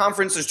go to a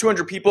conference, there's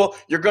 200 people,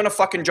 you're going to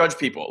fucking judge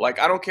people. Like,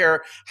 I don't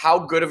care how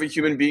good of a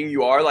human being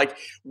you are. Like,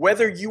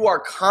 whether you are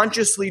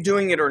consciously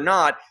doing it or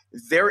not,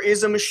 there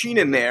is a machine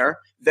in there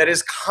that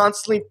is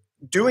constantly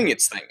doing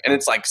its thing. And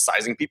it's like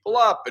sizing people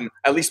up, and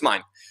at least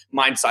mine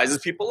sizes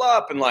people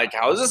up. And like,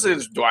 how is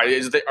this?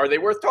 Are they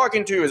worth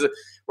talking to? Is it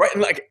right?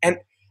 And like,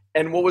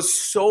 and what was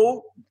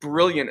so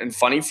brilliant and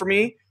funny for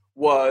me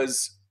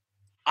was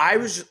I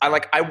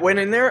went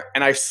in there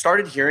and I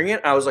started hearing it.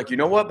 And I was like, you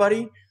know what,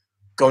 buddy?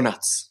 Go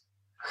nuts.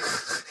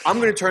 I'm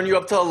going to turn you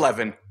up to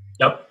 11.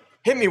 Yep.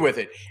 Hit me with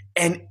it.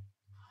 And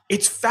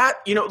it's fat,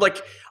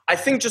 like, I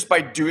think just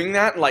by doing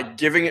that and like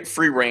giving it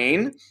free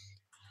reign,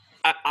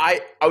 I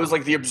was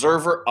like the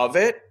observer of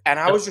it. And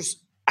I was just,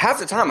 half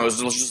the time I was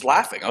just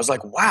laughing. I was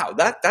like, wow,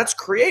 that's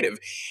creative.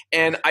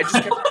 And I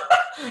just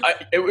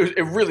kept,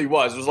 it really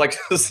was. It was like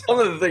some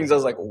of the things I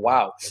was like,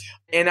 wow.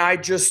 And I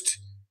just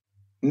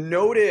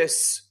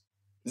notice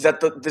that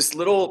this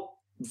little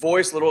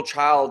voice, little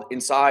child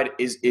inside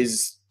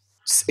it's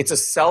a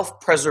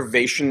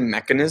self-preservation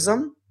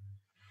mechanism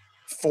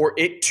for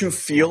it to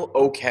feel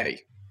okay.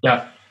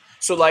 Yeah.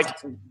 So like,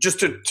 just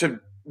to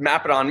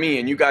map it on me,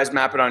 and you guys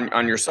map it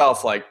on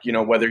yourself, like,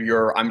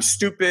 whether I'm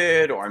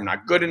stupid or I'm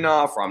not good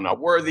enough or I'm not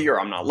worthy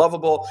or I'm not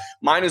lovable.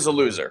 Mine is a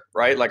loser,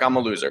 right? Like, I'm a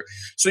loser.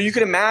 So you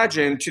can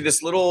imagine to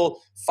this little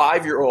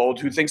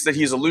 5-year-old who thinks that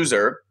he's a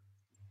loser,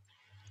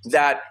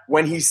 that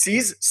when he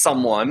sees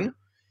someone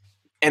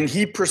and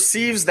he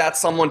perceives that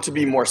someone to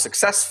be more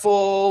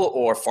successful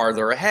or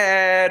farther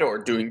ahead or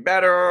doing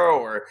better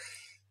or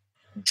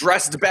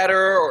dressed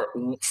better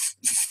or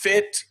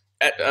fit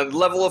at a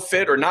level of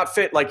fit or not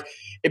fit, like,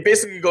 it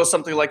basically goes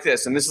something like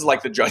this. And this is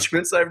like the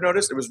judgments that I've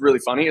noticed. It was really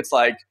funny. It's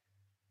like,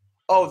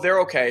 oh, they're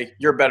okay,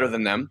 you're better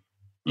than them.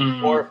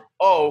 Mm-hmm. Or,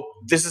 oh,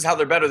 this is how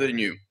they're better than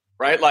you.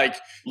 Right? Like,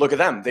 look at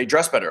them. They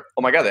dress better.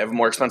 Oh my God, they have a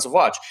more expensive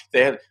watch.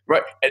 They have,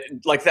 right,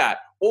 like that.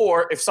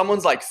 Or if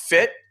someone's like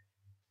fit,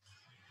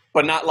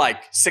 but not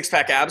like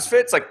 6-pack abs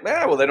fit, it's like,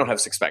 well, they don't have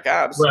 6-pack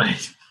abs.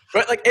 Right.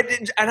 Right? Like,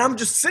 and I'm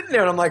just sitting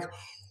there and I'm like,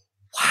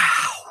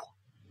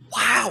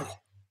 wow.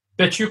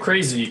 Bet you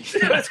crazy.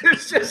 It was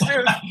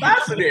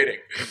fascinating.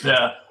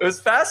 Yeah. It was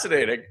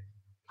fascinating.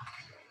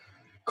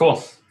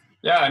 Cool.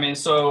 Yeah, I mean,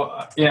 so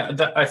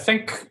I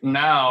think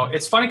now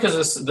it's funny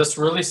because this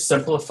really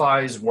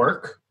simplifies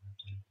work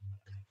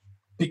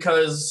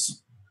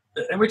because,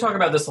 and we talk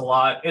about this a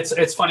lot.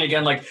 It's funny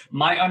again, like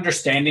my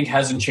understanding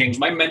hasn't changed,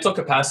 my mental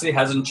capacity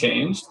hasn't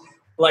changed.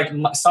 Like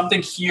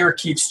something here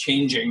keeps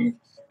changing,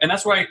 and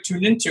that's why I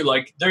tuned into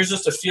like there's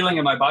just a feeling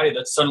in my body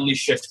that suddenly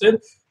shifted.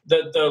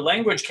 The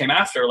language came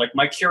after, like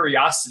my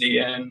curiosity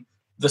and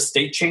the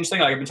state change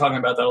thing. Like I've been talking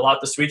about that a lot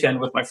this weekend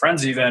with my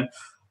friends even.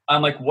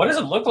 I'm like, what does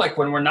it look like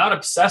when we're not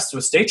obsessed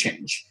with state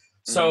change?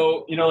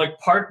 So, like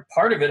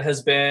part of it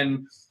has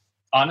been,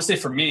 honestly,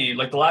 for me,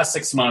 like the last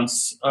 6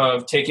 months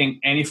of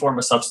taking any form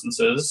of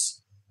substances.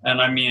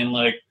 And I mean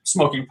like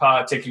smoking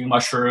pot, taking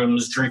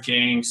mushrooms,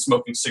 drinking,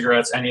 smoking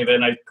cigarettes, any of it.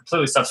 And I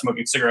completely stopped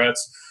smoking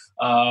cigarettes.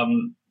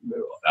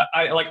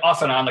 I like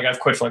off and on, like I've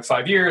quit for like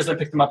 5 years, then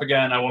picked them up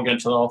again. I won't get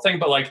into the whole thing,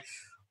 but like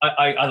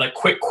I like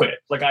quit.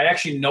 Like I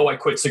actually know I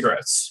quit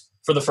cigarettes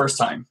for the first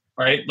time.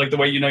 Right? Like the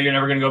way you're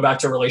never going to go back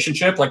to a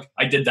relationship. Like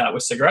I did that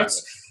with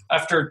cigarettes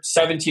after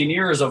 17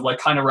 years of like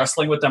kind of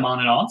wrestling with them on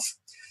and off.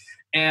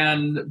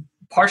 And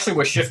partially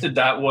what shifted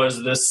that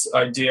was this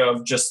idea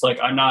of just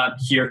like, I'm not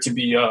here to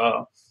be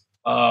a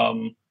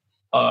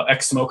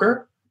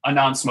ex-smoker, a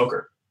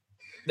non-smoker.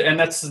 And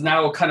that's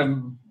now kind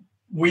of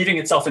weaving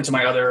itself into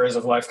my other areas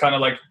of life, kind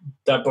of like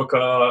that book,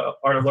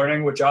 Art of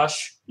Learning with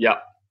Josh. Yeah.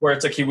 Where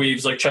it's like he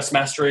weaves like chess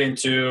mastery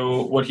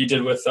into what he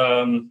did with,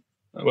 it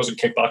wasn't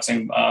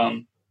kickboxing,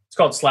 it's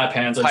called slap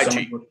hands. Tai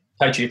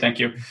Chi, thank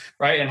you.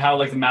 Right. And how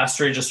like the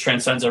mastery just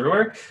transcends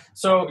everywhere.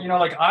 So,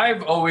 like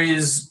I've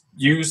always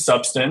used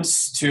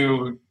substance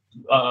to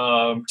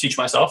teach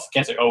myself.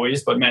 Can't say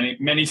always, but many,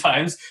 many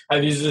times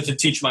I've used it to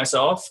teach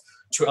myself,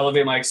 to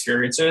elevate my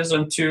experiences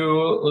and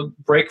to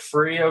break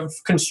free of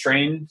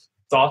constrained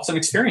thoughts and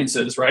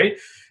experiences. Right.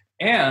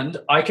 And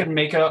I can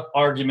make an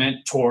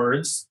argument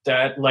towards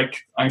that,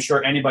 like I'm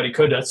sure anybody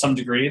could at some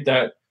degree,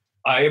 that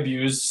I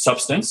abuse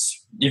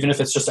substance, even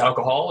if it's just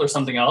alcohol or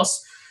something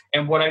else.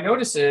 And what I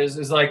notice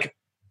is like,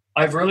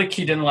 I've really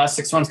keyed in the last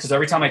 6 months because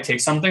every time I take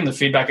something, the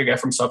feedback I get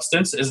from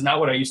substance is not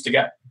what I used to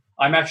get.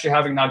 I'm actually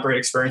having not great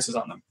experiences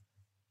on them.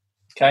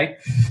 Okay.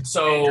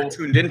 So and you're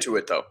tuned into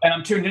it though. And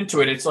I'm tuned into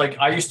it. It's like,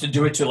 I used to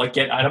do it to like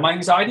get out of my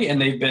anxiety, and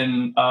they've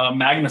been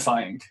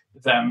magnifying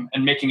them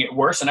and making it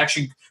worse and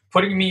actually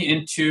putting me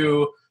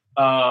into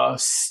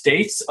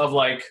states of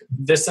like,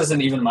 this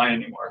isn't even mine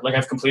anymore. Like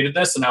I've completed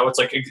this and now it's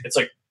like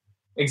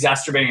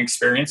exacerbating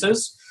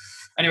experiences.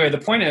 Anyway, the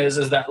point is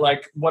that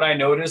like what I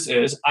notice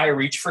is I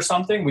reach for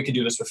something. We could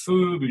do this with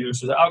food. We do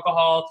this with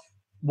alcohol.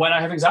 When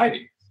I have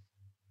anxiety,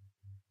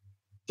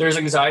 there's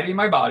anxiety in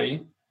my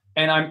body,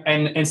 and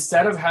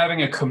instead of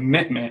having a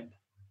commitment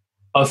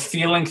of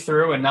feeling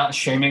through and not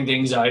shaming the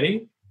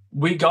anxiety,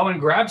 we go and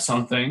grab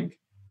something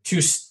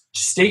to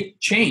state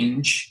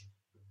change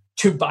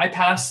to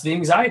bypass the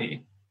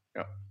anxiety.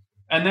 Yeah.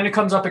 And then it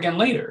comes up again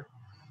later.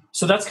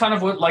 So that's kind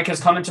of what like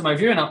has come into my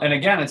view. And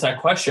again, it's that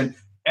question,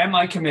 am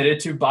I committed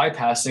to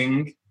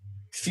bypassing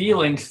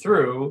feeling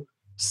through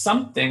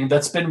something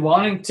that's been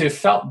wanting to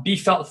be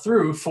felt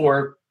through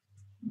for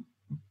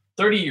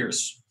 30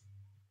 years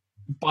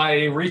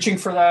by reaching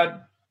for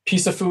that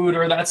piece of food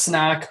or that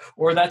snack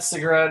or that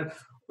cigarette,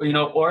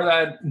 or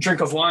that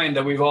drink of wine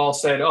that we've all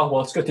said, oh,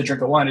 well, it's good to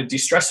drink a wine. It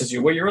de-stresses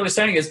you. What you're really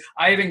saying is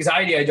I have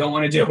anxiety I don't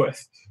want to deal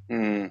with.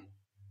 Mm.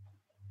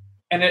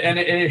 And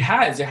it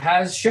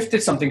has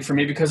shifted something for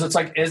me because it's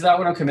like, is that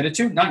what I'm committed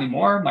to? Not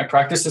anymore. My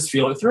practice is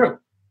feel it through,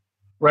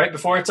 right?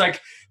 Before it's like,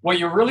 what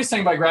you're really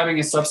saying by grabbing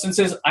a substance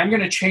is I'm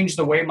going to change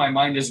the way my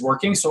mind is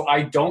working so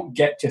I don't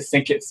get to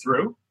think it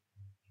through.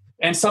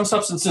 And some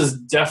substances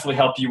definitely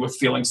help you with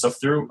feeling stuff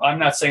through. I'm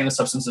not saying the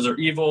substances are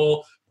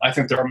evil. I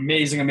think they're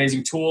amazing,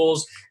 amazing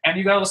tools. And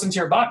you got to listen to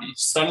your body.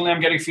 Suddenly I'm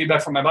getting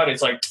feedback from my body.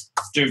 It's like,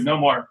 dude, no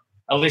more.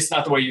 At least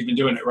not the way you've been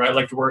doing it, right?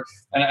 Like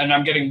and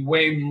I'm getting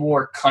way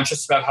more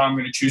conscious about how I'm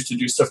going to choose to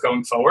do stuff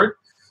going forward.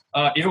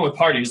 Even with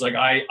parties, like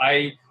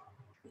I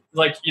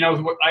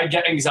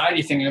get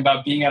anxiety thinking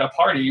about being at a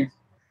party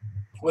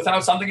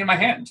without something in my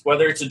hand,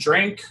 whether it's a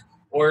drink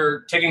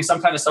or taking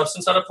some kind of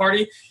substance at a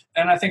party.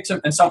 And I think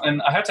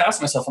and I had to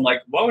ask myself, I'm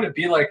like, what would it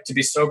be like to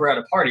be sober at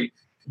a party?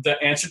 The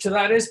answer to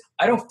that is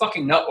I don't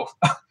fucking know,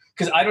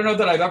 because I don't know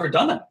that I've ever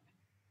done that.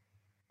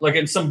 Like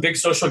in some big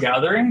social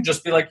gathering,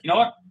 just be like, you know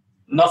what?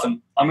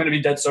 Nothing. I'm going to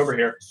be dead sober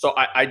here. So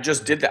I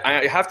just did that.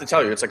 I have to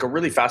tell you, it's like a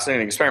really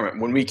fascinating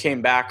experiment. When we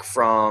came back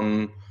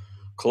from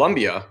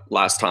Colombia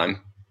last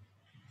time,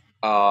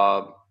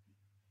 I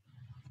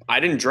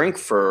didn't drink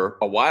for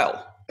a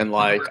while. And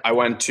like I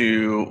went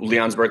to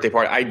Leon's birthday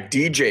party. I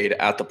DJ'd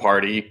at the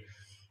party. It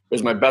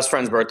was my best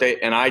friend's birthday.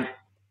 And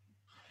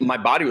my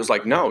body was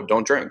like, no,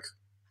 don't drink.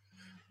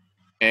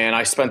 And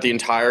I spent the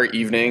entire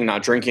evening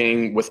not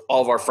drinking with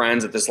all of our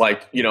friends at this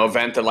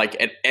event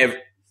that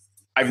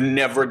I've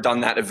never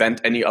done that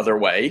event any other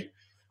way.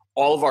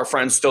 All of our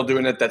friends still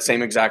doing it that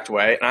same exact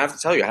way. And I have to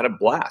tell you, I had a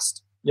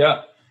blast.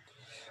 Yeah.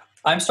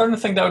 I'm starting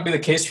to think that would be the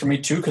case for me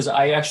too, because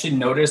I actually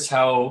noticed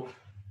how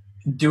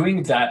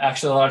doing that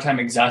actually a lot of time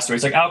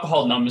exacerbates, like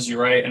alcohol numbs you,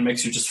 right? And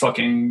makes you just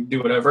fucking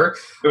do whatever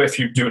if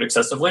you do it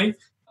excessively.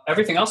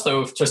 Everything else,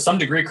 though, to some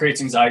degree creates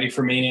anxiety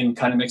for me and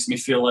kind of makes me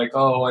feel like,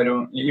 oh, I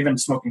don't, even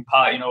smoking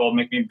pot, will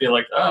make me be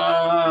like,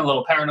 a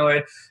little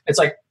paranoid. It's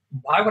like,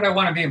 why would I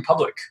want to be in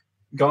public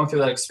going through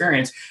that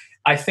experience?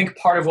 I think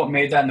part of what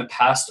made that in the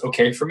past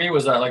okay for me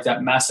was that like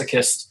that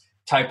masochist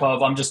type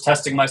of, I'm just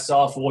testing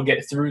myself, we'll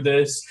get through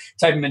this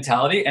type of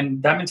mentality.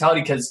 And that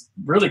mentality has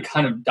really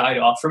kind of died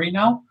off for me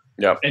now.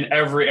 Yep. In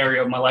every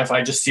area of my life,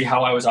 I just see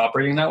how I was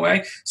operating that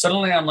way.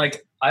 Suddenly I'm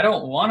like, I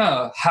don't want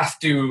to have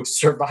to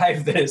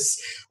survive this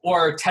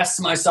or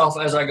test myself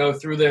as I go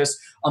through this.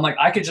 I'm like,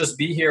 I could just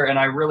be here and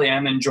I really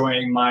am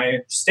enjoying my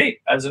state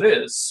as it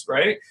is,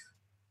 right?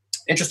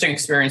 Interesting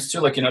experience too.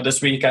 Like,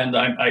 this weekend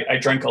I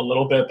drank a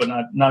little bit, but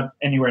not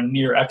anywhere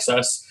near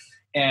excess.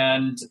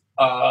 And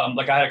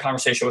like I had a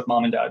conversation with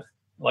mom and dad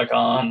like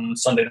on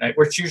Sunday night,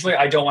 which usually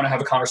I don't want to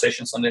have a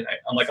conversation Sunday night.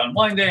 I'm like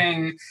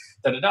unwinding,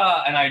 and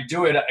I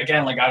do it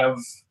again, like out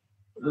of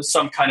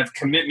some kind of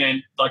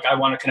commitment. Like I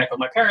want to connect with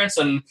my parents,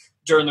 and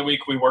during the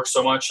week we work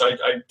so much, I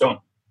don't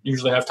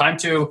usually have time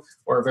to,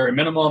 or a very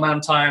minimal amount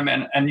of time.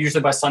 And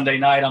usually by Sunday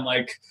night, I'm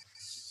like,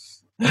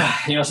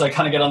 so I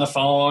kind of get on the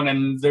phone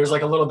and there's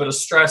like a little bit of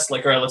stress,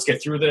 like, all right, let's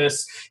get through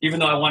this, even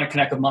though I want to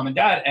connect with mom and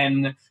dad.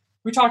 And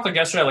we talked like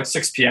yesterday at like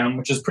 6 p.m.,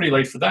 which is pretty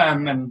late for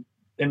them. And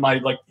in my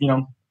like,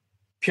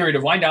 period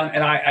of wind down,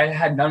 and I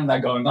had none of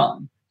that going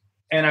on.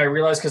 And I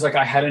realized, because like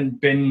I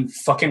hadn't been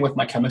fucking with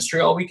my chemistry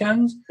all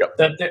weekend, yep,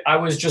 that I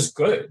was just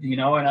good,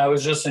 and I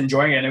was just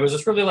enjoying it. And it was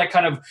this really like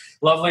kind of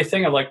lovely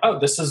thing of like, oh,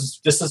 this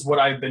is what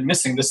I've been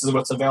missing. This is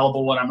what's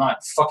available when I'm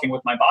not fucking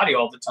with my body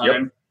all the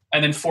time. Yep.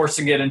 And then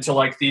forcing it into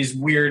like these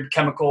weird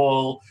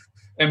chemical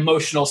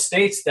emotional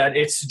states that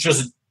it's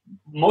just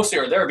mostly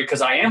are there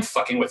because I am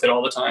fucking with it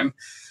all the time.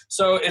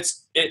 So it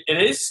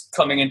is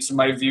coming into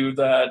my view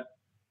that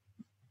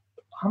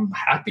I'm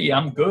happy,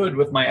 I'm good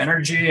with my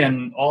energy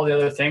and all the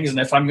other things. And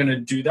if I'm going to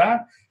do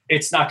that,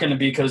 it's not going to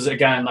be because,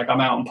 again, like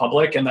I'm out in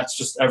public and that's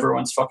just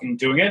everyone's fucking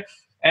doing it.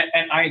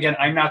 And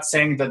I'm not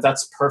saying that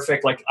that's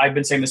perfect. Like I've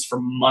been saying this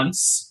for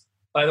months,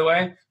 by the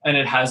way, and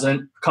it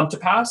hasn't come to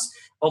pass.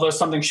 Although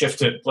something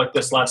shifted like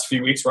this last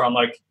few weeks where I'm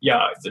like,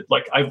 yeah,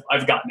 like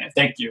I've gotten it.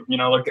 Thank you.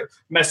 Like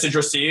message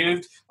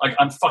received, like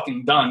I'm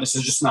fucking done. This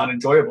is just not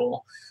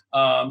enjoyable.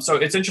 So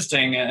it's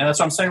interesting. And that's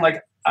what I'm saying.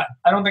 Like,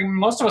 I don't think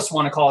most of us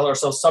want to call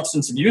ourselves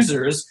substance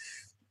abusers.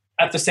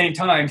 At the same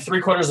time,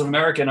 3/4 of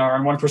American are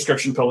on one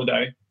prescription pill a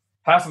day.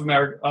 Half of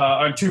America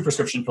are on 2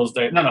 prescription pills a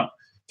day. No.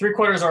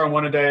 3/4 are on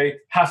 1 a day.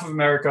 Half of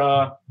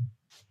America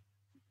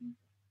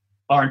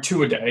are on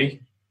 2 a day.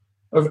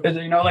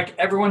 Like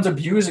everyone's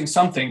abusing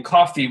something,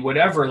 coffee,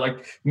 whatever,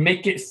 like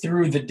make it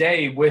through the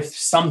day with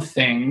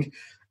something.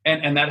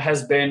 And that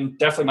has been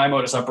definitely my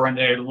modus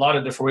operandi in a lot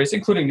of different ways,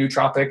 including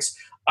nootropics.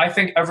 I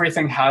think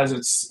everything has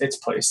its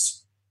place.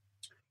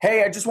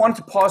 Hey, I just wanted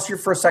to pause here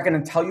for a second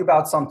and tell you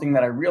about something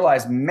that I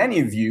realize many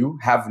of you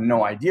have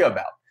no idea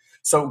about.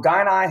 So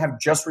Guy and I have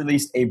just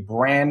released a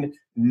brand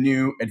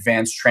new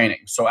advanced training.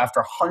 So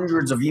after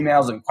hundreds of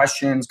emails and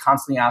questions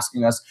constantly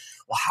asking us,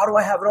 well, how do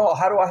I have it all?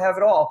 How do I have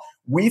it all?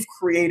 We've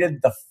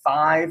created the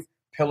 5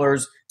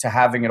 pillars to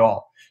having it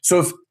all. So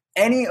if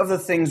any of the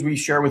things we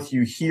share with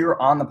you here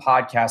on the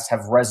podcast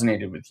have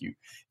resonated with you,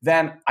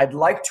 then I'd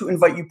like to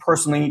invite you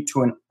personally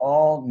to an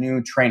all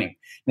new training.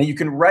 Now you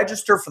can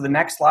register for the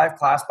next live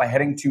class by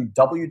heading to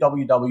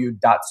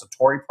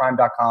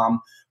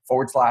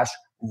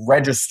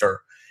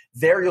www.satoriprime.com/register.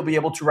 There you'll be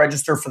able to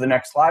register for the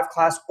next live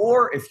class,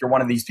 or if you're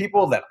one of these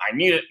people that I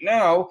need it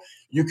now,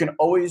 you can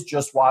always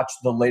just watch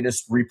the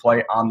latest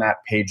replay on that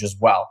page as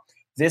well.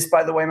 This,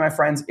 by the way, my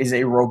friends, is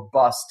a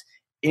robust,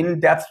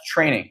 in-depth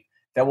training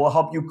that will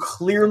help you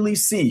clearly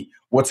see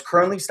what's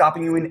currently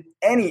stopping you in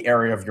any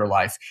area of your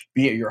life,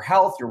 be it your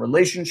health, your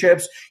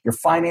relationships, your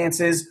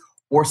finances,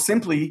 or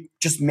simply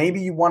just maybe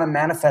you want to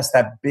manifest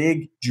that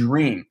big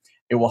dream.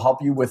 It will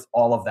help you with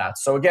all of that.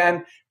 So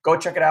again, go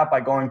check it out by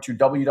going to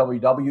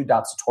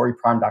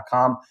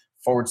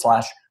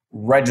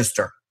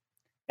www.satoriprime.com/register.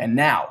 And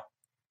now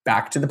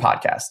back to the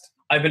podcast.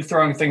 I've been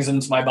throwing things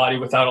into my body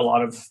without a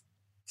lot of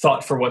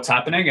thought for what's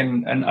happening.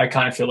 And I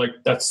kind of feel like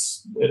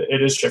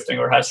it is shifting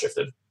or has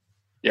shifted.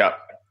 Yeah.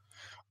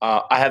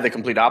 I had the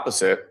complete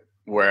opposite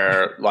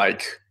where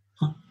like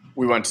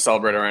we went to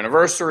celebrate our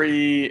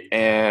anniversary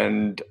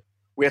and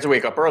we had to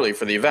wake up early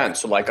for the event.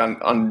 So like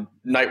on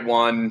night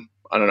 1,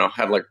 I don't know,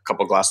 had like a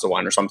couple of glasses of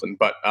wine or something.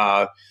 But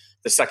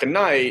the second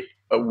night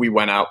we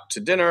went out to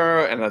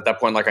dinner. And at that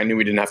point, like I knew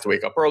we didn't have to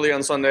wake up early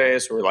on Sunday.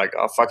 So we're like,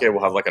 oh, fuck it.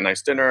 We'll have like a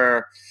nice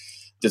dinner,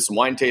 did some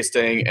wine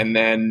tasting, and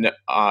then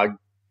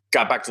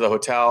got back to the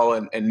hotel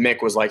and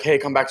Mick was like, hey,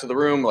 come back to the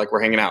room. Like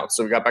we're hanging out.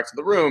 So we got back to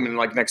the room and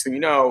like next thing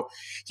you know,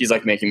 he's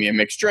like making me a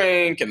mixed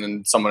drink and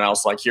then someone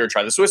else like, here,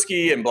 try this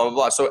whiskey and blah, blah,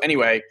 blah. So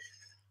anyway,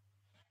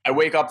 I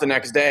wake up the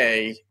next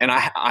day and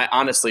I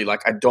honestly, like,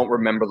 I don't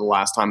remember the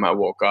last time I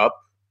woke up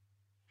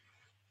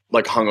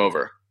like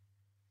hungover.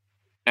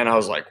 And I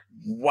was like,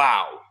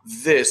 wow,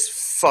 this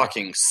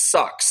fucking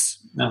sucks.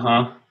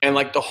 Uh-huh. And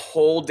like the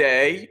whole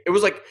day, it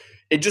was like,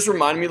 it just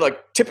reminded me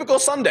like typical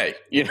Sunday,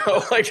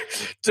 like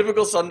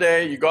typical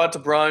Sunday, you go out to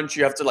brunch,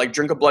 you have to like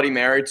drink a Bloody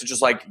Mary to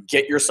just like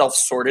get yourself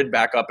sorted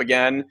back up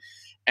again.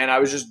 And I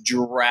was just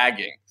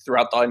dragging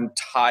throughout the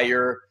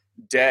entire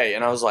day.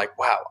 And I was like,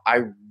 wow,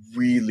 I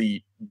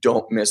really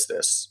don't miss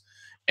this.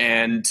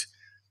 And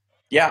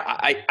yeah,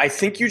 I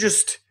think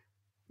this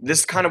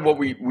is kind of what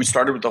we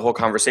started with the whole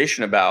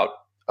conversation about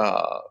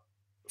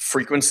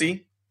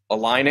frequency,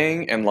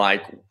 aligning, and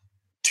like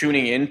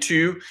tuning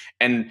into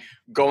and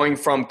going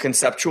from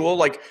conceptual,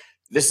 like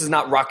this is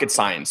not rocket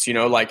science,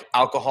 like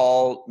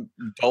alcohol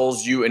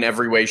dulls you in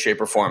every way,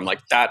 shape, or form. Like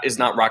that is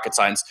not rocket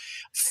science.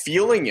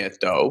 Feeling it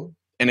though,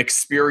 and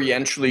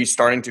experientially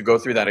starting to go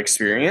through that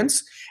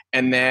experience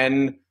and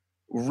then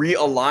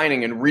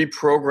realigning and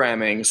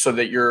reprogramming so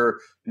that your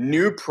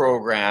new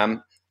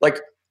program, like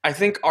I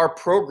think our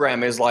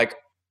program is like,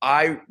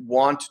 I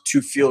want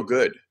to feel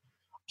good.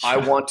 I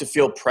want to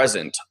feel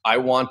present. I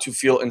want to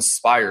feel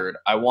inspired.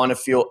 I want to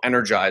feel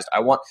energized.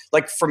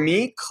 Like for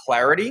me,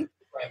 clarity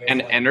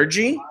and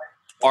energy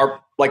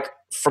are like,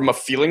 from a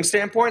feeling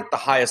standpoint, the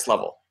highest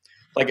level.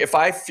 Like if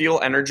I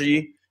feel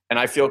energy and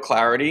I feel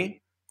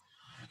clarity,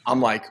 I'm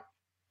like,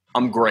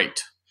 I'm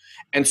great.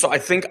 And so I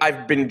think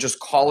I've been just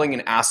calling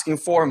and asking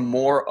for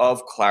more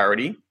of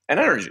clarity and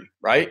energy,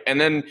 right?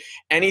 And then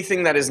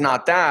anything that is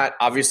not that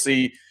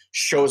obviously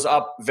shows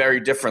up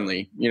very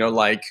differently,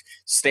 like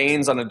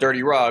stains on a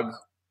dirty rug,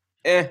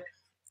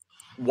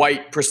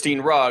 white, pristine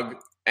rug,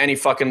 any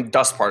fucking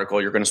dust particle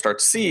you're going to start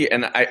to see.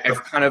 And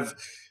I've kind of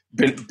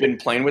been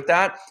playing with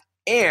that.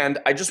 And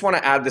I just want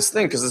to add this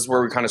thing, because this is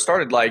where we kind of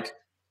started. Like,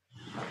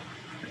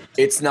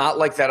 it's not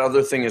like that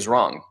other thing is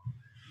wrong.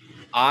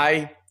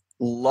 I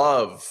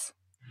love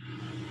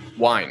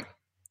wine.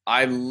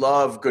 I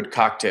love good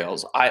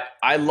cocktails.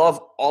 I love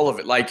all of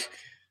it. Like,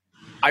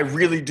 I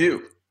really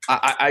do.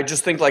 I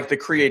just think like the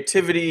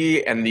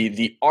creativity and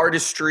the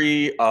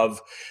artistry of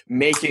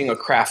making a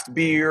craft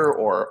beer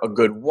or a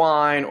good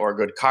wine or a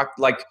good cocktail,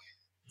 like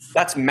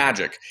that's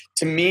magic.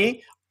 To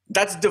me,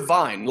 that's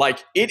divine.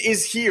 Like it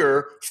is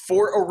here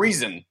for a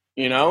reason,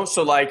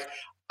 So like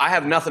I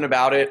have nothing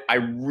about it. I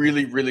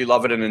really, really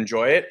love it and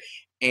enjoy it.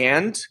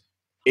 And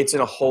it's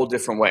in a whole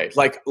different way.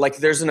 Like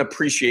there's an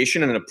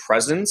appreciation and a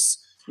presence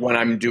when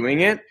I'm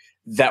doing it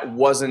that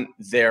wasn't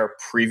there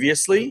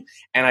previously.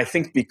 And I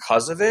think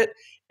because of it,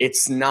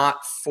 it's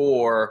not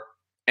for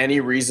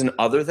any reason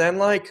other than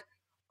like,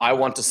 I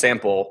want to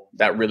sample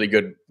that really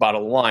good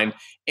bottle of wine,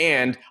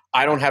 and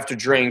I don't have to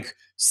drink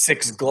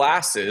 6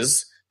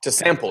 glasses to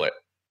sample it.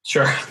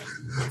 Sure.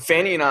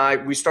 Fanny and I,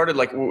 we started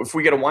like, if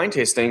we get a wine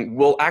tasting,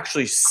 we'll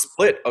actually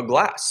split a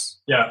glass.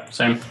 Yeah,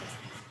 same.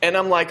 And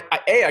I'm like,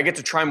 I get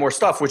to try more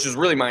stuff, which is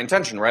really my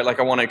intention, right? Like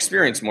I want to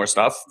experience more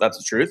stuff. That's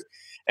the truth.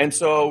 And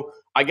so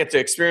I get to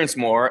experience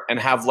more and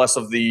have less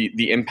of the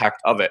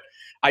impact of it.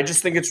 I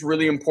just think it's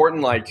really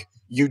important. Like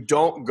you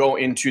don't go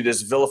into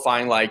this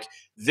vilifying, like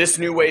this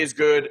new way is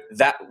good,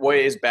 that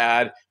way is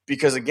bad.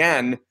 Because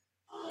again,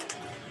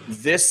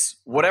 this,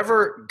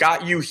 whatever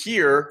got you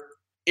here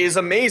is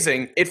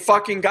amazing. It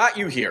fucking got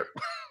you here.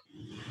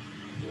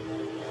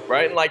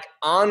 Right? And like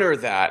honor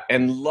that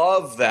and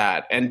love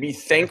that and be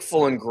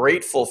thankful and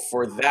grateful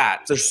for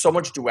that. There's so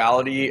much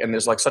duality and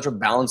there's like such a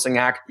balancing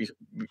act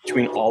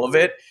between all of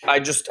it. I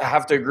just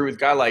have to agree with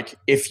Guy. Like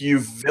if you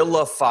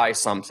vilify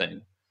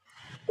something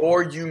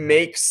or you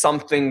make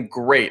something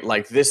great,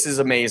 like this is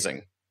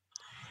amazing,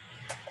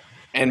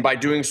 and by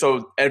doing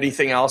so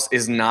anything else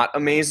is not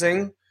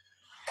amazing,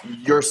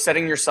 you're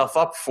setting yourself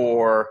up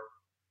for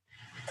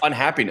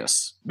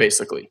unhappiness,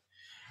 basically.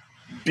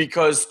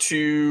 Because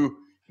to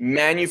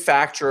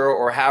manufacture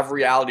or have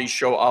reality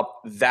show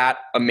up that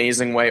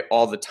amazing way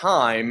all the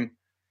time,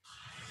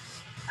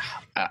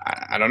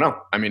 I don't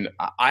know. I mean,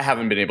 I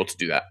haven't been able to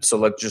do that. So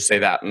let's just say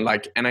that.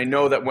 And I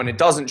know that when it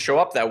doesn't show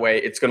up that way,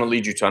 it's going to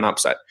lead you to an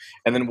upset.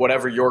 And then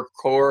whatever your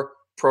core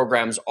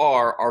programs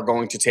are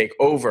going to take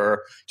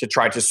over to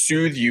try to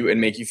soothe you and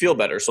make you feel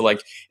better. So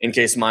like in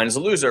case mine is a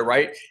loser,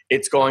 right?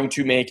 It's going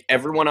to make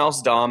everyone else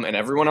dumb and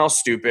everyone else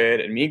stupid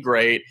and me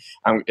great.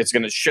 It's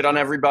going to shit on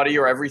everybody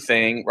or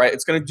everything, right?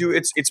 It's going to do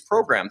its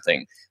program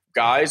thing.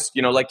 Guys,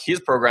 like his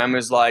program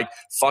is like,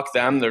 fuck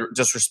them. They're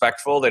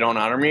disrespectful. They don't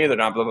honor me. They're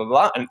not blah, blah,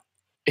 blah. And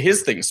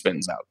his thing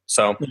spins out.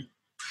 So,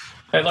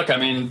 hey, look, I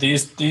mean,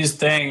 these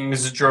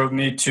things drove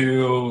me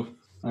to,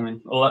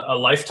 a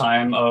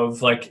lifetime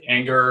of like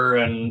anger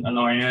and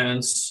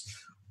annoyance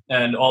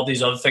and all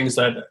these other things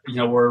that,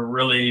 were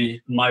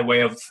really my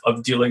way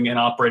of dealing and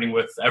operating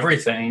with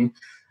everything.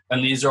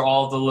 And these are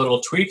all the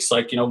little tweaks,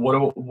 like,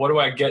 what do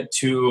I get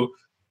to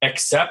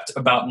accept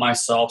about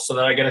myself so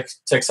that I get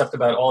to accept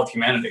about all of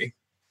humanity.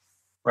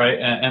 Right.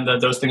 And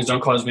that those things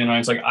don't cause me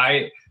annoyance. Like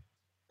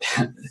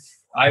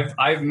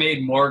I've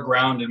made more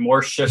ground and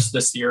more shifts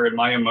this year in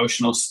my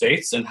emotional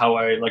states and how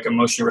I like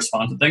emotionally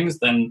respond to things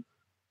than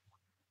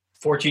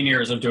 14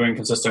 years of doing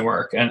consistent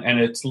work. And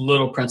it's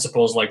little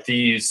principles like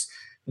these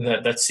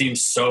that seem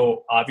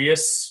so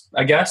obvious,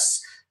 I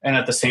guess, and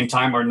at the same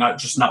time are not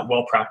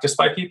well practiced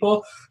by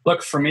people.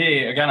 Look, for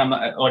me, again, I'm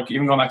not, like,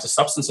 even going back to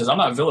substances, I'm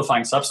not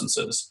vilifying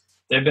substances.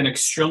 they've been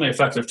extremely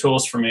effective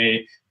tools for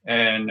me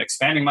and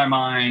expanding my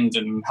mind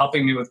and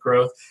helping me with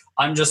growth.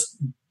 I'm just,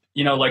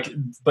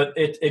 but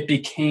it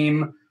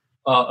became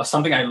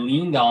something I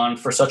leaned on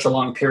for such a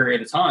long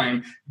period of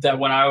time that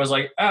when I was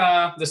like,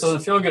 this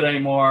doesn't feel good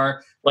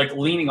anymore, like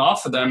leaning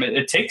off of them,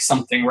 it takes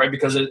something, right?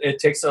 Because it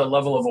takes a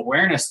level of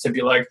awareness to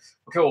be like,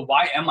 okay, well,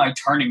 why am I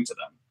turning to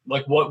them?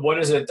 Like, what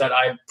is it that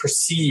I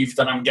perceive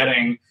that I'm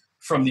getting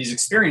from these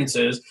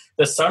experiences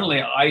that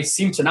suddenly I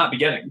seem to not be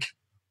getting?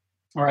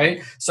 All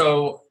right.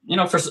 So,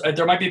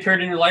 there might be a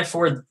period in your life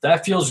where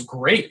that feels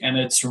great and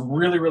it's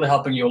really, really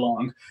helping you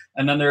along.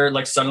 And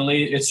then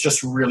suddenly it's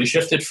just really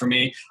shifted for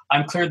me.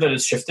 I'm clear that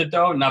it's shifted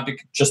though, not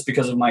just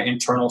because of my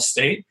internal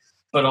state,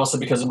 but also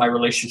because of my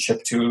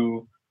relationship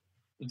to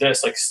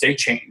this state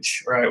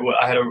change, right?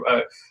 I had I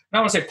don't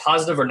want to say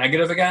positive or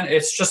negative again.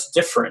 It's just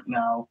different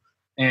now.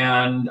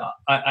 And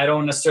I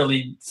don't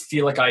necessarily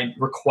feel like I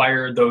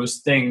require those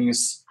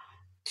things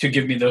to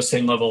give me those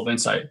same level of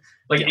insight.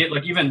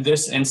 Even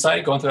this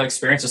insight, going through that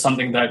experience is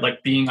something that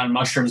being on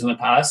mushrooms in the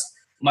past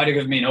might have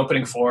given me an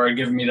opening for and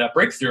given me that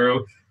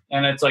breakthrough.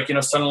 And it's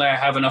suddenly I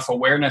have enough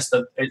awareness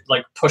that it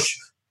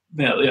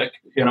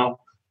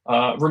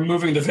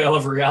removing the veil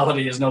of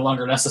reality is no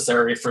longer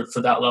necessary for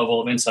that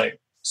level of insight.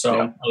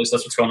 So at least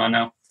that's what's going on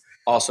now.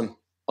 Awesome.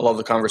 I love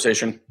the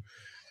conversation.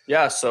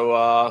 Yeah.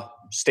 So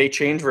state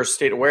change versus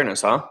state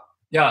awareness, huh?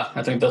 Yeah,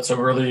 I think that's a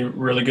really,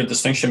 really good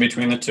distinction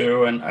between the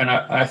two. And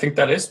I think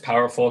that is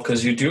powerful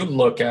because you do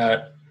look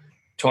at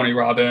Tony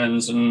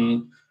Robbins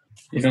and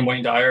even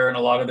Wayne Dyer and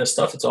a lot of this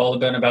stuff. It's all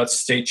been about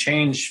state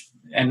change.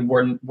 And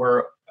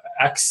we're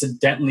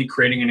accidentally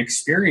creating an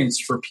experience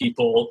for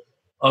people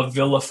of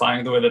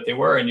vilifying the way that they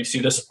were. And you see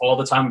this all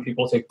the time when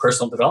people take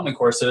personal development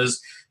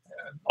courses,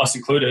 us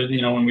included,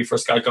 when we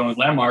first got going with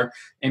Landmark,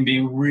 and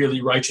being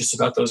really righteous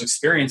about those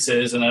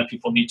experiences and that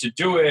people need to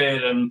do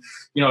it. And,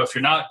 if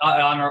you're not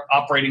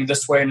operating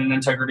this way in an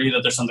integrity,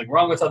 that there's something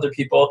wrong with other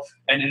people.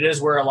 And it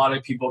is where a lot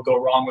of people go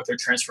wrong with their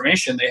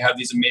transformation. They have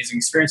these amazing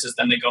experiences.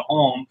 Then they go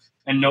home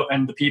and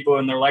the people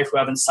in their life who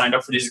haven't signed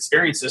up for these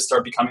experiences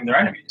start becoming their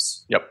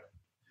enemies. Yep.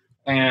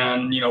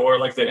 And, or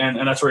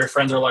and that's where your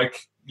friends are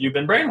like, you've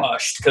been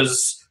brainwashed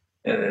because,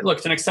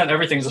 look, to an extent,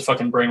 everything's a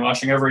fucking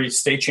brainwashing. Every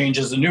state change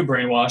is a new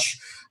brainwash.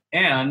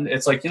 And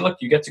it's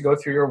you get to go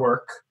through your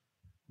work,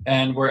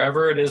 and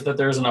wherever it is that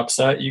there's an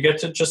upset, you get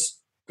to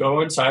just go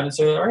inside and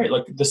say, all right,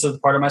 this is the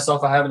part of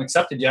myself I haven't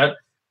accepted yet.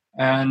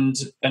 And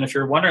if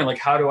you're wondering,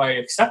 how do I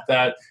accept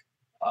that?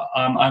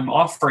 I'm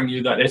offering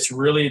you that it's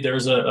really,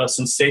 there's a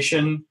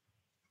sensation.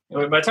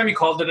 By the time you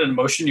called it an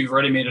emotion, you've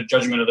already made a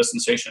judgment of the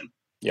sensation.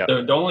 Yeah.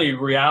 The only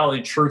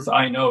reality truth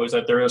I know is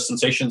that there are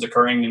sensations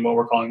occurring in what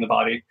we're calling the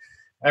body.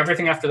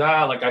 Everything after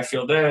that, I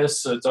feel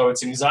this,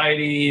 it's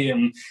anxiety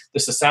and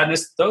this is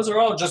sadness. Those are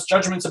all just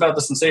judgments about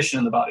the sensation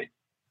in the body,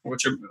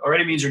 which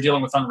already means you're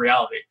dealing with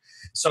unreality.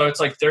 So it's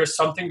there's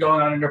something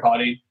going on in your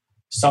body,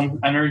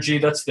 some energy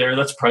that's there,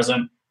 that's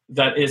present,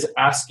 that is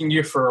asking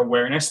you for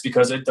awareness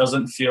because it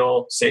doesn't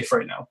feel safe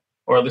right now,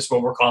 or at least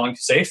what we're calling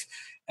safe.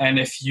 And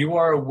if you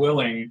are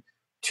willing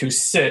to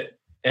sit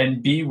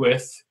and be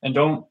with, and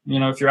don't,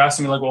 if you're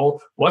asking me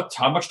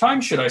how much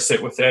time should I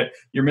sit with it?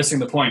 You're missing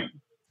the point.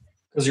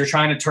 Because you're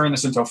trying to turn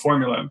this into a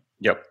formula.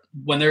 Yep.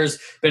 When there's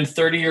been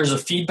 30 years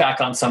of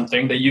feedback on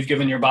something that you've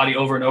given your body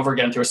over and over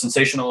again through a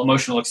sensational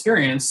emotional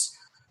experience,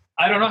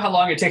 I don't know how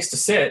long it takes to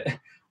sit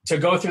to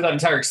go through that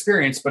entire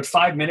experience, but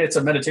 5 minutes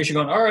of meditation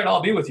going, all right,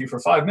 I'll be with you for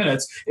 5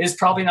 minutes is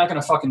probably not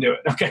going to fucking do it.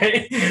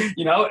 Okay.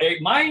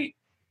 It might,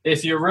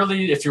 if you're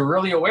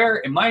really aware,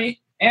 it might.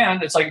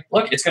 And it's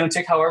look, it's going to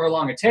take however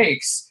long it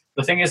takes.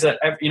 The thing is that,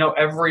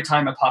 every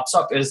time it pops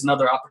up is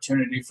another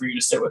opportunity for you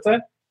to sit with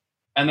it.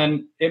 And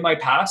then it might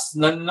pass,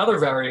 and then another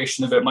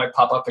variation of it might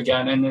pop up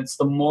again. And it's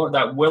the more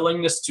that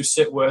willingness to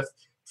sit with,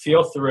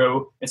 feel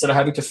through, instead of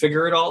having to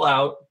figure it all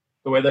out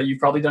the way that you've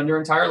probably done your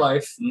entire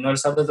life.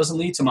 Notice how that doesn't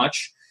lead to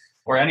much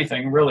or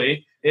anything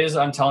really, is,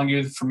 I'm telling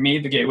you, for me,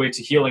 the gateway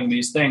to healing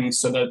these things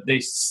so that they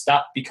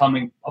stop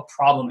becoming a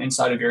problem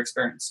inside of your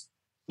experience.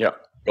 Yeah,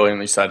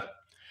 brilliantly said.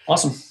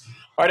 Awesome.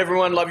 All right,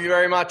 everyone. Love you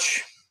very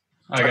much.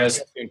 All right,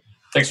 guys.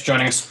 Thanks for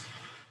joining us.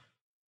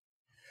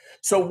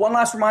 So one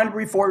last reminder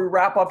before we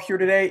wrap up here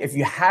today, if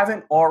you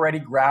haven't already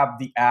grabbed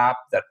the app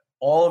that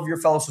all of your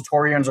fellow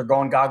Satorians are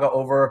going gaga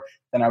over,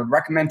 then I would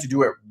recommend to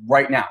do it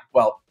right now.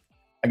 Well,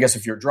 I guess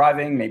if you're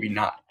driving, maybe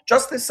not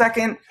just this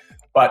second,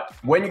 but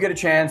when you get a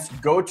chance,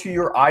 go to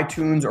your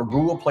iTunes or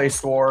Google Play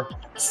Store,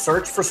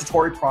 search for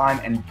Satori Prime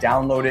and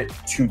download it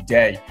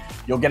today.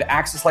 You'll get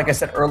access, like I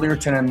said earlier,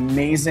 to an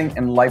amazing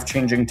and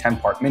life-changing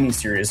 10-part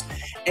miniseries.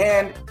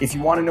 And if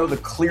you want to know the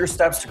clear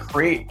steps to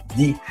create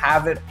the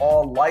Have It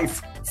All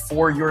life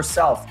for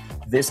yourself,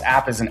 this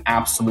app is an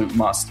absolute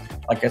must.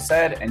 Like I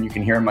said, and you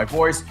can hear in my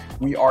voice,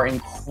 we are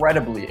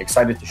incredibly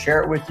excited to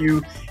share it with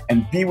you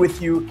and be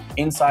with you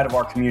inside of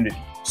our community.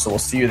 So we'll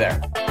see you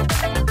there.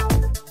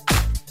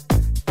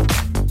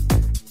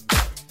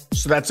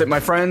 So that's it, my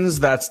friends.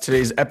 That's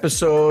today's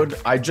episode.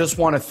 I just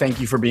want to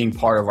thank you for being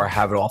part of our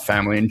Have It All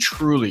family, and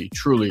truly,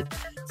 truly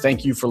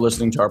thank you for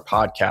listening to our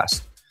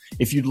podcast.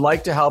 If you'd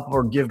like to help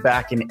or give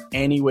back in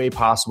any way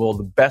possible,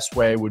 the best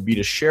way would be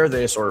to share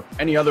this or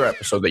any other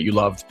episode that you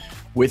loved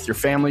with your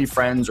family,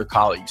 friends, or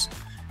colleagues.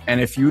 And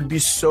if you'd be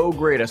so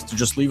great as to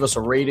just leave us a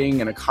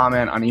rating and a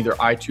comment on either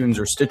iTunes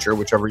or Stitcher,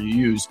 whichever you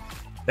use,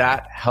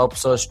 that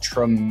helps us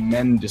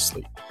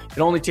tremendously.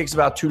 It only takes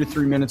about 2 to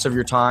 3 minutes of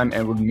your time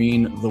and would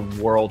mean the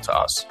world to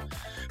us.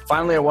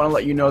 Finally, I want to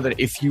let you know that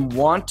if you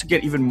want to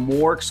get even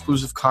more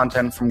exclusive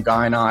content from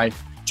Guy and I,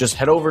 just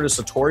head over to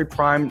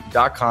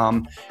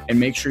satoriprime.com and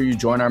make sure you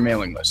join our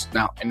mailing list.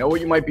 Now, I know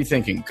what you might be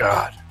thinking.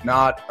 God,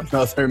 not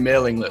another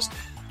mailing list.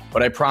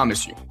 But I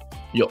promise you,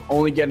 you'll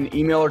only get an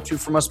email or two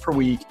from us per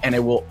week, and it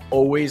will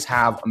always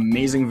have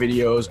amazing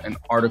videos and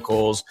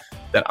articles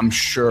that I'm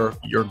sure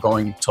you're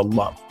going to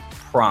love.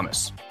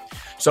 Promise.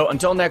 So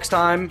until next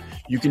time,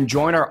 you can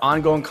join our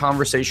ongoing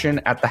conversation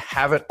at the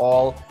Have It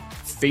All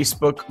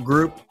Facebook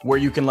group, where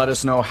you can let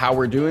us know how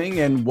we're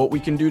doing and what we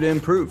can do to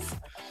improve.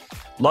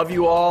 Love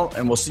you all,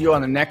 and we'll see you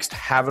on the next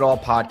Have It All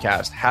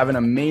podcast. Have an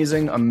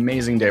amazing,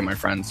 amazing day, my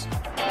friends.